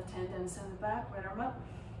 Left hand down the side of the back, right arm up.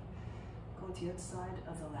 Go to the other side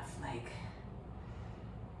of the left leg.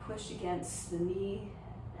 Push against the knee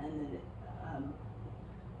and then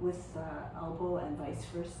with elbow and vice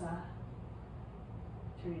versa.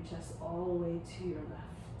 Turn your chest all the way to your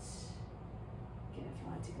left. Again, if you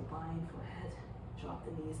want to take a bind, go ahead. Drop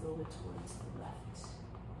the knees a little bit towards the left.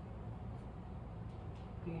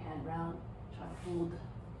 Bring your hand round. Try to hold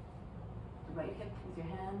right hip with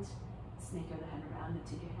your hand, snake your other hand around and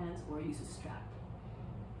take your hands, or use a strap.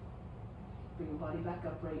 Bring your body back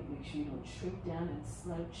upright, make sure you don't shrink down and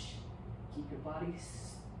slouch. Keep your body,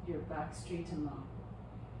 your back straight and long.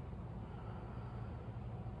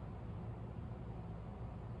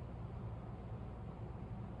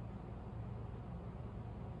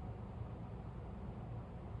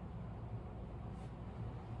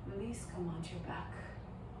 Release, come onto your back.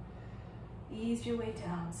 Ease your way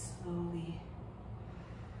down slowly.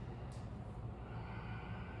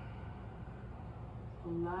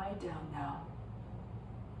 Lie down now.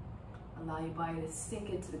 Allow your body to sink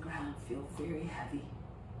into the ground. Feel very heavy.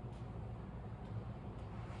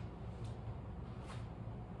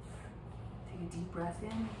 Take a deep breath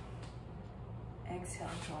in. Exhale,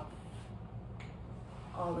 drop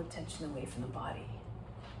all the tension away from the body.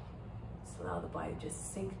 So allow the body to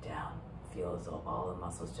just sink down. Feel as though all the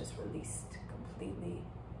muscles just released completely,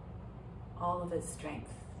 all of its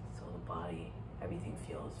strength. So the body, everything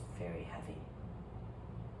feels very heavy.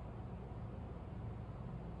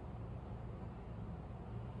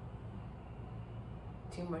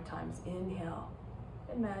 Two more times. Inhale.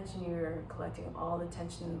 Imagine you're collecting all the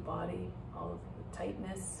tension in the body, all of the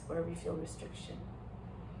tightness, wherever you feel restriction.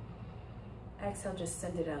 Exhale, just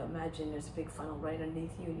send it out. Imagine there's a big funnel right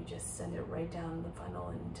underneath you and you just send it right down the funnel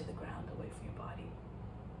and into the ground, away from your body.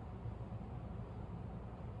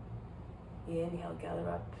 Inhale, gather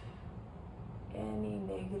up any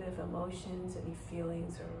negative emotions, any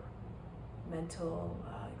feelings or mental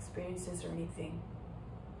experiences or anything.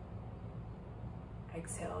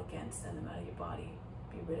 Exhale again, send them out of your body.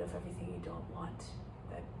 Be rid of everything you don't want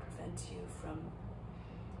that prevents you from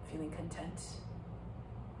feeling content.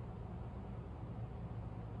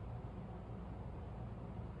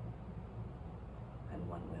 And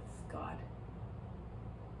one with God.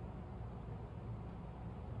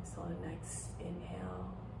 So on the next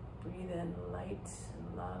inhale, breathe in light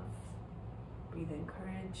and love. Breathe in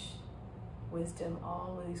courage, wisdom,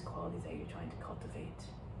 all of these qualities that you're trying to cultivate.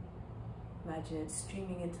 Imagine it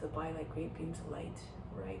streaming into the body like great beams of light,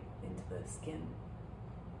 right into the skin.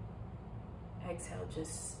 Exhale,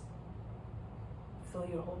 just fill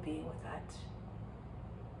your whole being with that.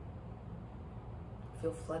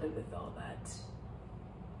 Feel flooded with all that,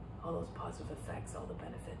 all those positive effects, all the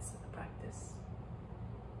benefits of the practice.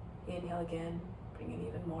 Inhale again, bring in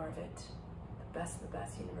even more of it, the best of the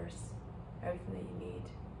best universe, everything that you need.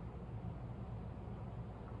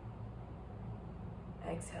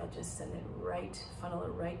 Exhale, just send it right, funnel it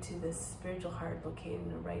right to this spiritual heart located in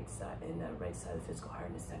the right side of the physical heart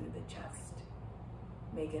in the center of the chest.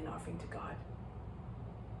 Make it an offering to God.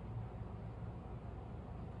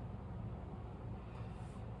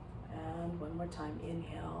 And one more time,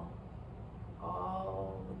 inhale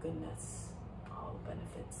all the goodness, all the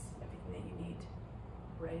benefits, everything that you need,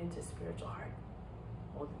 right into spiritual heart.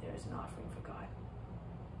 Hold it there as an offering for God.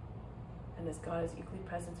 And as God is equally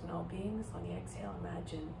present in all beings, on the exhale,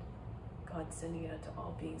 imagine God sending it out to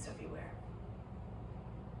all beings everywhere.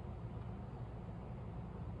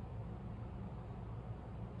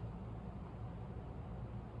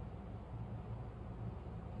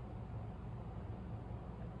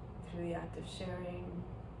 Through the act of sharing,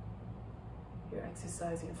 you're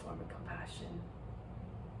exercising a form of compassion.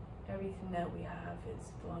 Everything that we have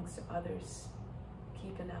belongs to others.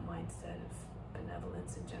 Keep in that mindset of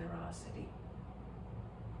benevolence and generosity.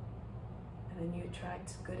 And then you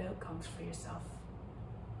attract good outcomes for yourself.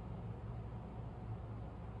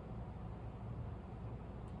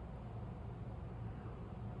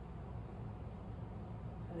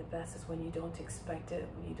 And the best is when you don't expect it,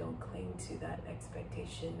 when you don't cling to that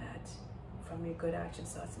expectation that from your good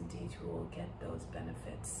actions, thoughts, and deeds, you will get those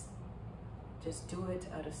benefits. Just do it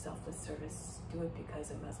out of selfless service. Do it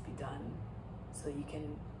because it must be done, so you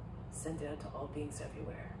can send it out to all beings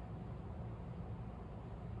everywhere.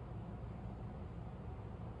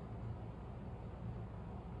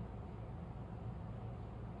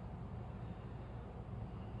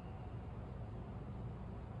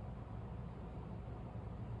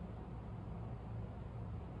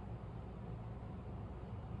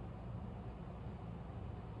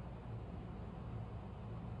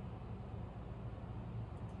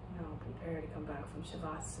 Prepare to come back from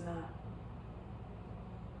Shavasana.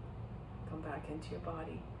 Come back into your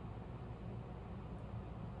body.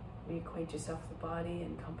 Reacquaint yourself with the body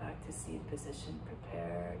and come back to seated position.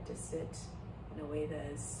 Prepare to sit in a way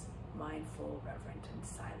that is mindful, reverent, and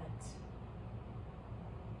silent.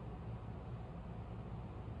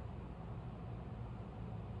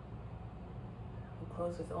 We'll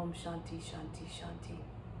close with Om Shanti, Shanti, Shanti.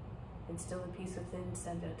 Instill the peace within,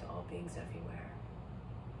 send it to all beings everywhere.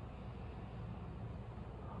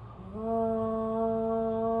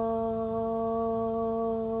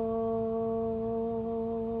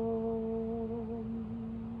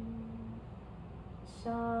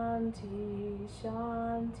 Shanti,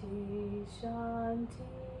 Shanti, Shanti.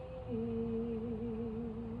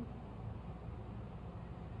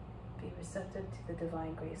 Be receptive to the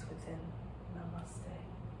divine grace within. Namaste.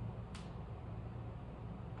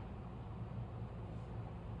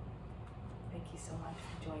 Thank you so much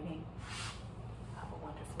for joining. Have a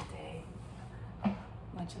wonderful day.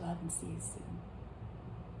 Much love and see you soon.